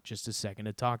you want just a second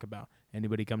to talk about?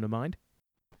 Anybody come to mind?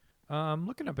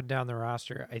 Looking up and down the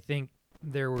roster, I think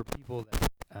there were people that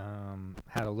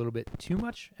had a little bit too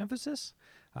much emphasis.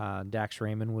 Dax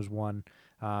Raymond was one.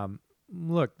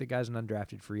 Look, the guy's an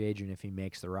undrafted free agent. If he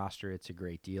makes the roster, it's a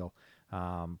great deal.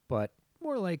 But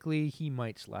more likely, he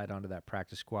might slide onto that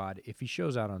practice squad. If he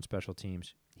shows out on special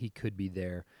teams, he could be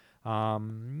there.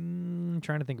 Trying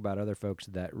to think about other folks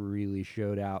that really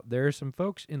showed out. There are some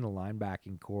folks in the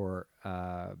linebacking core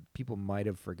people might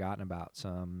have forgotten about.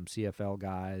 Some CFL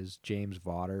guys. James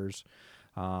Vaughters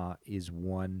is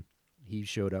one. He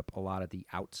showed up a lot at the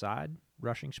outside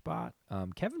rushing spot.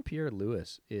 Kevin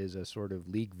Pierre-Louis is a sort of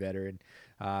league veteran.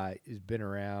 Has been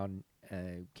around.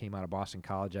 Came out of Boston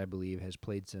College, I believe, has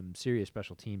played some serious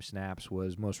special team snaps,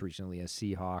 was most recently a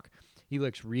Seahawk. He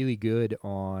looks really good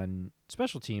on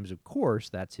special teams, of course,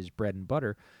 that's his bread and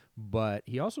butter, but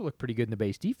he also looked pretty good in the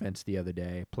base defense the other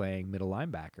day, playing middle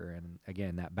linebacker, and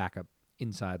again, that backup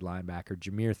inside linebacker.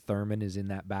 Jameer Thurman is in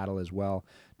that battle as well.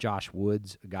 Josh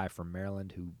Woods, a guy from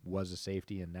Maryland who was a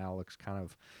safety and now looks kind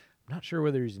of, I'm not sure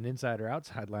whether he's an inside or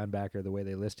outside linebacker the way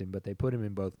they list him, but they put him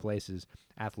in both places.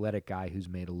 Athletic guy who's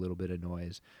made a little bit of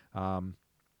noise.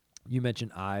 You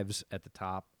mentioned Ives at the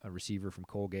top, a receiver from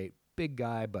Colgate. Big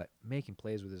guy, but making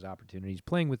plays with his opportunities,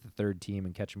 playing with the third team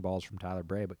and catching balls from Tyler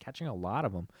Bray, but catching a lot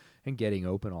of them and getting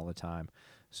open all the time.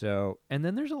 So, and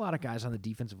then there's a lot of guys on the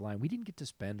defensive line. We didn't get to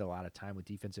spend a lot of time with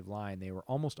defensive line. They were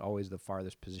almost always the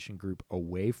farthest position group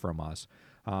away from us.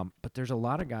 But there's a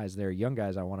lot of guys there, young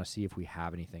guys. I want to see if we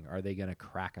have anything. Are they going to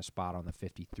crack a spot on the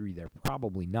 53? They're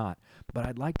probably not, but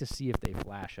I'd like to see if they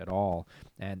flash at all.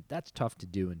 And that's tough to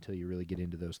do until you really get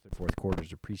into those fourth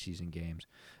quarters of preseason games.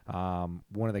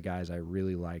 One of the guys I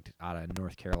really liked out of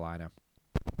North Carolina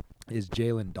is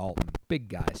Jalen Dalton. Big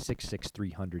guy, 6'6",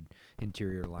 300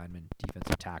 interior lineman,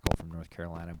 defensive tackle from North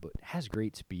Carolina, but has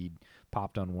great speed.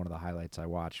 Popped on one of the highlights I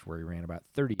watched where he ran about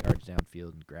 30 yards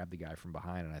downfield and grabbed the guy from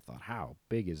behind, and I thought, how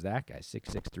big is that guy?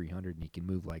 6'6", 300, and he can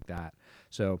move like that.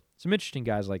 So some interesting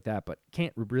guys like that, but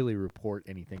can't really report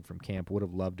anything from camp. Would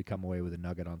have loved to come away with a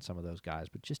nugget on some of those guys,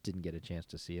 but just didn't get a chance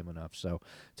to see him enough. So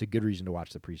it's a good reason to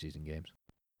watch the preseason games.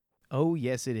 Oh,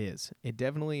 yes, it is. It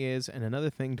definitely is. And another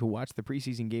thing to watch the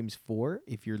preseason games for,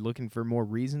 if you're looking for more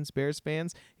reasons, Bears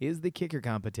fans, is the kicker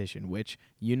competition, which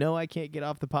I can't get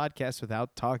off the podcast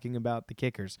without talking about the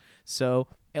kickers. So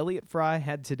Elliott Fry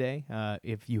had today.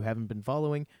 If you haven't been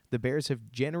following, the Bears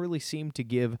have generally seemed to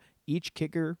give each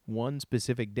kicker one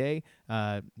specific day.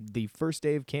 The first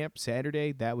day of camp,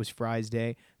 Saturday, that was Fry's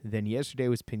day. Then yesterday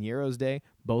was Piñeiro's day.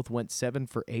 Both went 7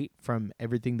 for 8 from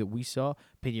everything that we saw.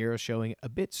 Piñeiro showing a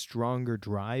bit stronger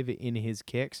drive in his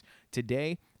kicks.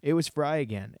 Today, it was Fry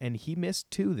again, and he missed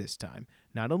 2 this time.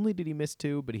 Not only did he miss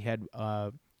 2, but he had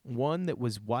one that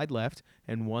was wide left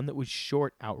and one that was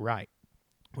short outright,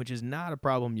 which is not a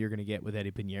problem you're going to get with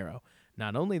Eddie Piñeiro.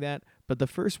 Not only that, but the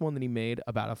first one that he made,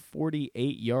 about a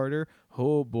 48-yarder,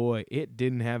 oh boy, it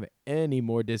didn't have any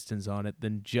more distance on it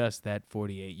than just that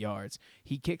 48 yards.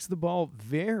 He kicks the ball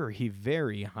very,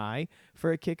 very high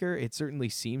for a kicker. It certainly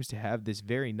seems to have this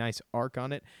very nice arc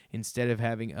on it instead of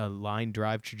having a line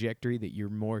drive trajectory that you're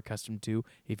more accustomed to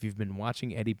if you've been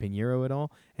watching Eddie Piñeiro at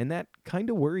all. And that kind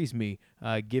of worries me,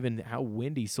 given how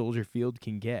windy Soldier Field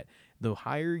can get. The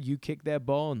higher you kick that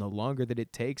ball and the longer that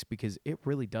it takes, because it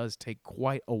really does take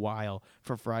quite a while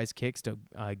for Fry's kicks to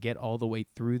get all the way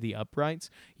through the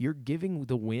uprights, you're giving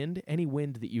the wind, any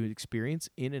wind that you experience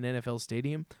in an NFL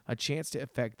stadium, a chance to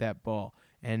affect that ball.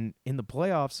 And in the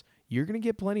playoffs, you're going to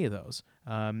get plenty of those.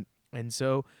 And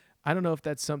so I don't know if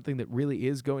that's something that really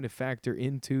is going to factor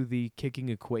into the kicking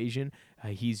equation.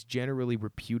 He's generally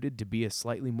reputed to be a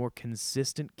slightly more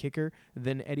consistent kicker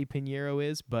than Eddie Piñeiro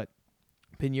is, but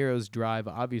Piñeiro's drive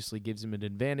obviously gives him an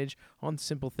advantage on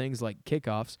simple things like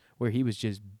kickoffs, where he was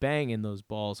just banging those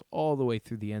balls all the way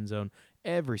through the end zone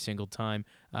every single time,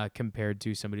 compared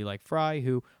to somebody like Fry,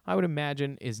 who I would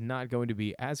imagine is not going to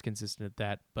be as consistent at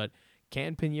that. But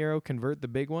can Piñeiro convert the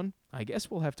big one? I guess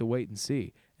we'll have to wait and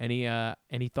see. Any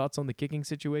thoughts on the kicking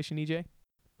situation, EJ?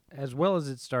 As well as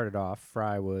it started off,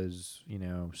 Fry was,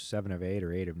 7 of 8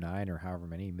 or 8 of 9 or however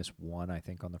many. He missed 1, I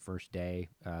think, on the first day.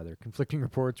 There are conflicting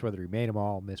reports whether he made them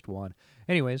all, missed 1.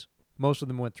 Anyways, most of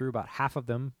them went through. About half of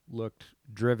them looked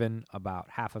driven. About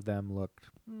half of them looked,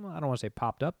 I don't want to say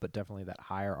popped up, but definitely that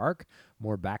higher arc.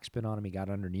 More backspin on him. He got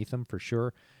underneath them for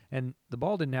sure. And the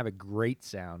ball didn't have a great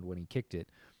sound when he kicked it.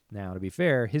 Now, to be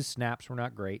fair, his snaps were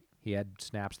not great. He had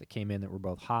snaps that came in that were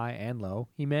both high and low.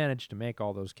 He managed to make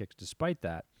all those kicks despite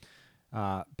that.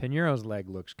 Piñeiro's leg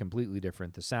looks completely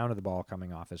different. The sound of the ball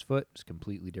coming off his foot is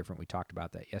completely different. We talked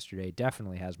about that yesterday.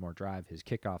 Definitely has more drive. His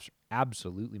kickoffs are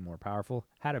absolutely more powerful.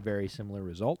 Had a very similar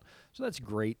result. So that's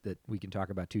great that we can talk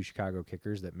about 2 Chicago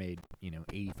kickers that made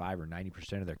 85 or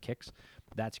 90% of their kicks.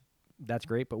 That's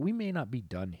great, but we may not be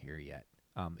done here yet.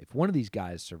 If one of these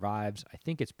guys survives, I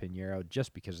think it's Piñeiro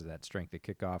just because of that strength of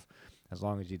kickoff, as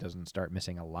long as he doesn't start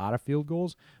missing a lot of field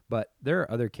goals. But there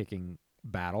are other kicking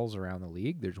battles around the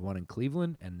league. There's one in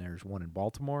Cleveland and there's one in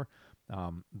Baltimore.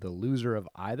 The loser of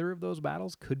either of those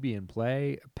battles could be in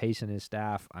play. Pace and his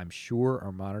staff, I'm sure,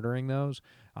 are monitoring those.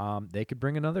 They could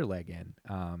bring another leg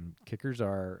in. Kickers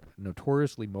are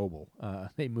notoriously mobile.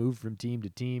 They move from team to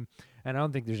team, and I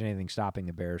don't think there's anything stopping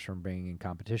the Bears from bringing in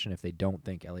competition if they don't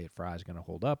think Elliott Fry is going to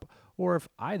hold up, or if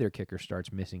either kicker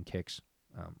starts missing kicks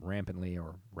rampantly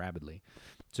or rapidly.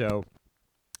 So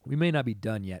we may not be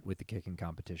done yet with the kicking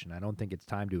competition. I don't think it's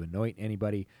time to anoint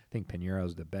anybody. I think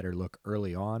Piñeiro's the better look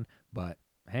early on, but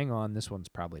hang on, this one's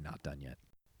probably not done yet.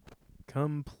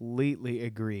 Completely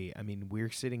agree. I mean, we're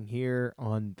sitting here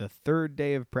on the third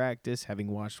day of practice, having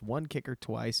watched one kicker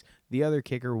twice, the other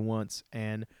kicker once,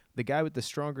 and the guy with the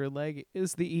stronger leg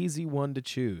is the easy one to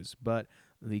choose. But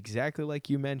exactly like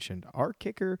you mentioned, our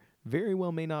kicker very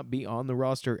well may not be on the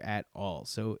roster at all.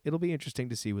 So it'll be interesting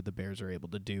to see what the Bears are able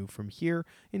to do from here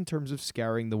in terms of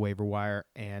scouring the waiver wire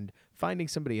and finding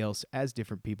somebody else as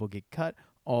different people get cut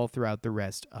all throughout the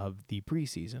rest of the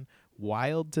preseason.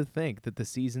 Wild to think that the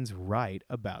season's right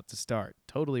about to start.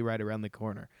 Totally right around the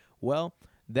corner. Well,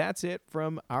 that's it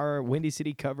from our Windy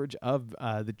City coverage of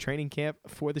the training camp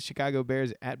for the Chicago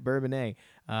Bears at Bourbonnais.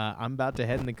 I'm about to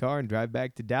head in the car and drive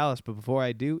back to Dallas, but before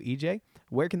I do, EJ,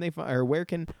 where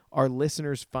can our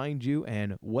listeners find you,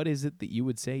 and what is it that you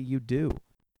would say you do?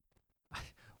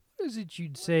 What is it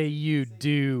you'd say you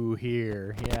do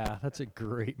here? Yeah, that's a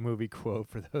great movie quote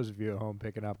for those of you at home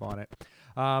picking up on it.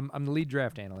 I'm the lead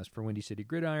draft analyst for Windy City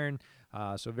Gridiron,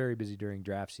 so very busy during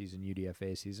draft season,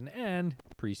 UDFA season, and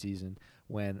preseason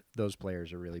when those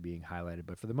players are really being highlighted.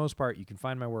 But for the most part, you can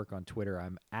find my work on Twitter.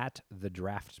 I'm at the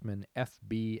Draftsman,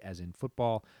 FB as in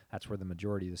football. That's where the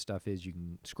majority of the stuff is. You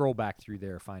can scroll back through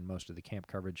there, find most of the camp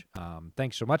coverage.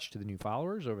 Thanks so much to the new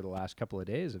followers over the last couple of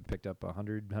days. I've picked up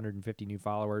 100, 150 new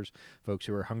followers, folks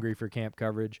who are hungry for camp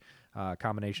coverage,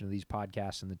 combination of these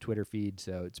podcasts and the Twitter feed.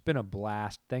 So it's been a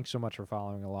blast. Thanks so much for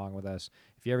following along with us.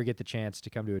 If you ever get the chance to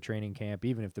come to a training camp,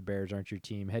 even if the Bears aren't your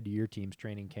team, head to your team's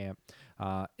training camp.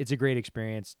 It's a great experience.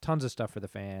 Tons of stuff for the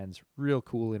fans. Real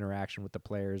cool interaction with the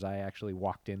players. I actually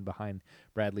walked in behind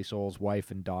Bradley Soul's wife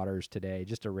and daughters today.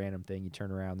 Just a random thing. You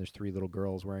turn around, there's 3 little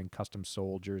girls wearing custom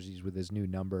Soul jerseys with his new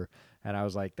number. And I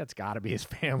was like, that's got to be his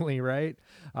family, right?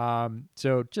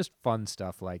 So just fun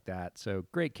stuff like that. So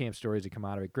great camp stories that come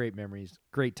out of it. Great memories.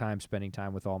 Great time spending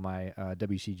time with all my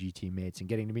WCG teammates and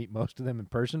getting to meet most of them in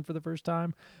person for the first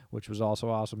time, which was also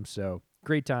awesome. So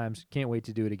great times. Can't wait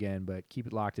to do it again, but keep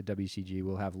it locked at WCG.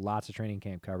 We'll have lots of training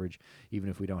camp coverage, even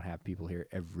if we don't have people here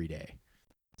every day.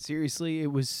 Seriously,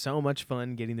 it was so much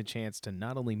fun getting the chance to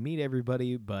not only meet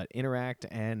everybody, but interact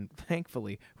and,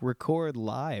 thankfully, record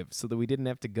live so that we didn't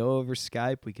have to go over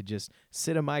Skype. We could just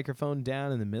sit a microphone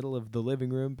down in the middle of the living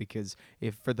room because,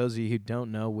 if for those of you who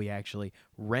don't know, we actually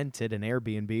rented an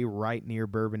Airbnb right near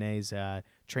Bourbonnais'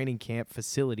 training camp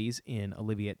facilities in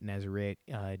Olivet Nazareth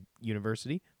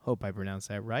University. Hope I pronounced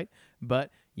that right. But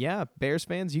yeah, Bears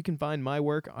fans, you can find my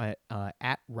work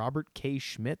at Robert K.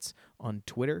 Schmitz on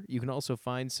Twitter. You can also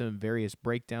find some various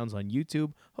breakdowns on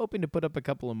YouTube. Hoping to put up a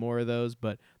couple of more of those,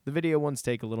 but the video ones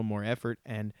take a little more effort.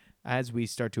 And as we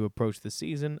start to approach the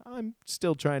season, I'm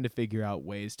still trying to figure out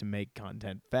ways to make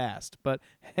content fast. But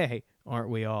hey, aren't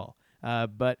we all?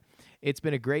 But it's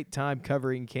been a great time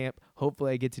covering camp.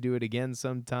 Hopefully I get to do it again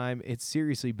sometime. It's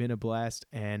seriously been a blast,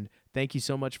 and thank you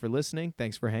so much for listening.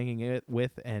 Thanks for hanging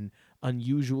with an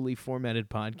unusually formatted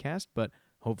podcast, but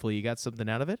hopefully you got something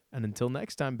out of it. And until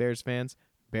next time, Bears fans,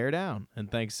 bear down, and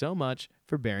thanks so much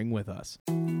for bearing with us.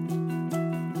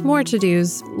 More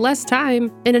to-dos, less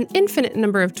time, and an infinite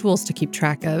number of tools to keep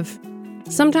track of.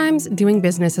 Sometimes doing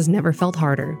business has never felt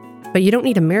harder, but you don't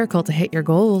need a miracle to hit your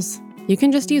goals. You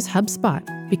can just use HubSpot,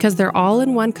 because their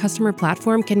all-in-one customer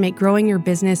platform can make growing your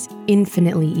business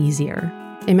infinitely easier.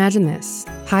 Imagine this: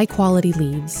 high-quality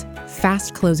leads,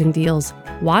 fast closing deals,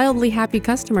 wildly happy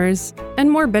customers,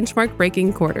 and more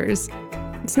benchmark-breaking quarters.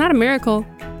 It's not a miracle,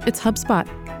 it's HubSpot.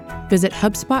 Visit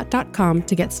HubSpot.com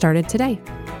to get started today.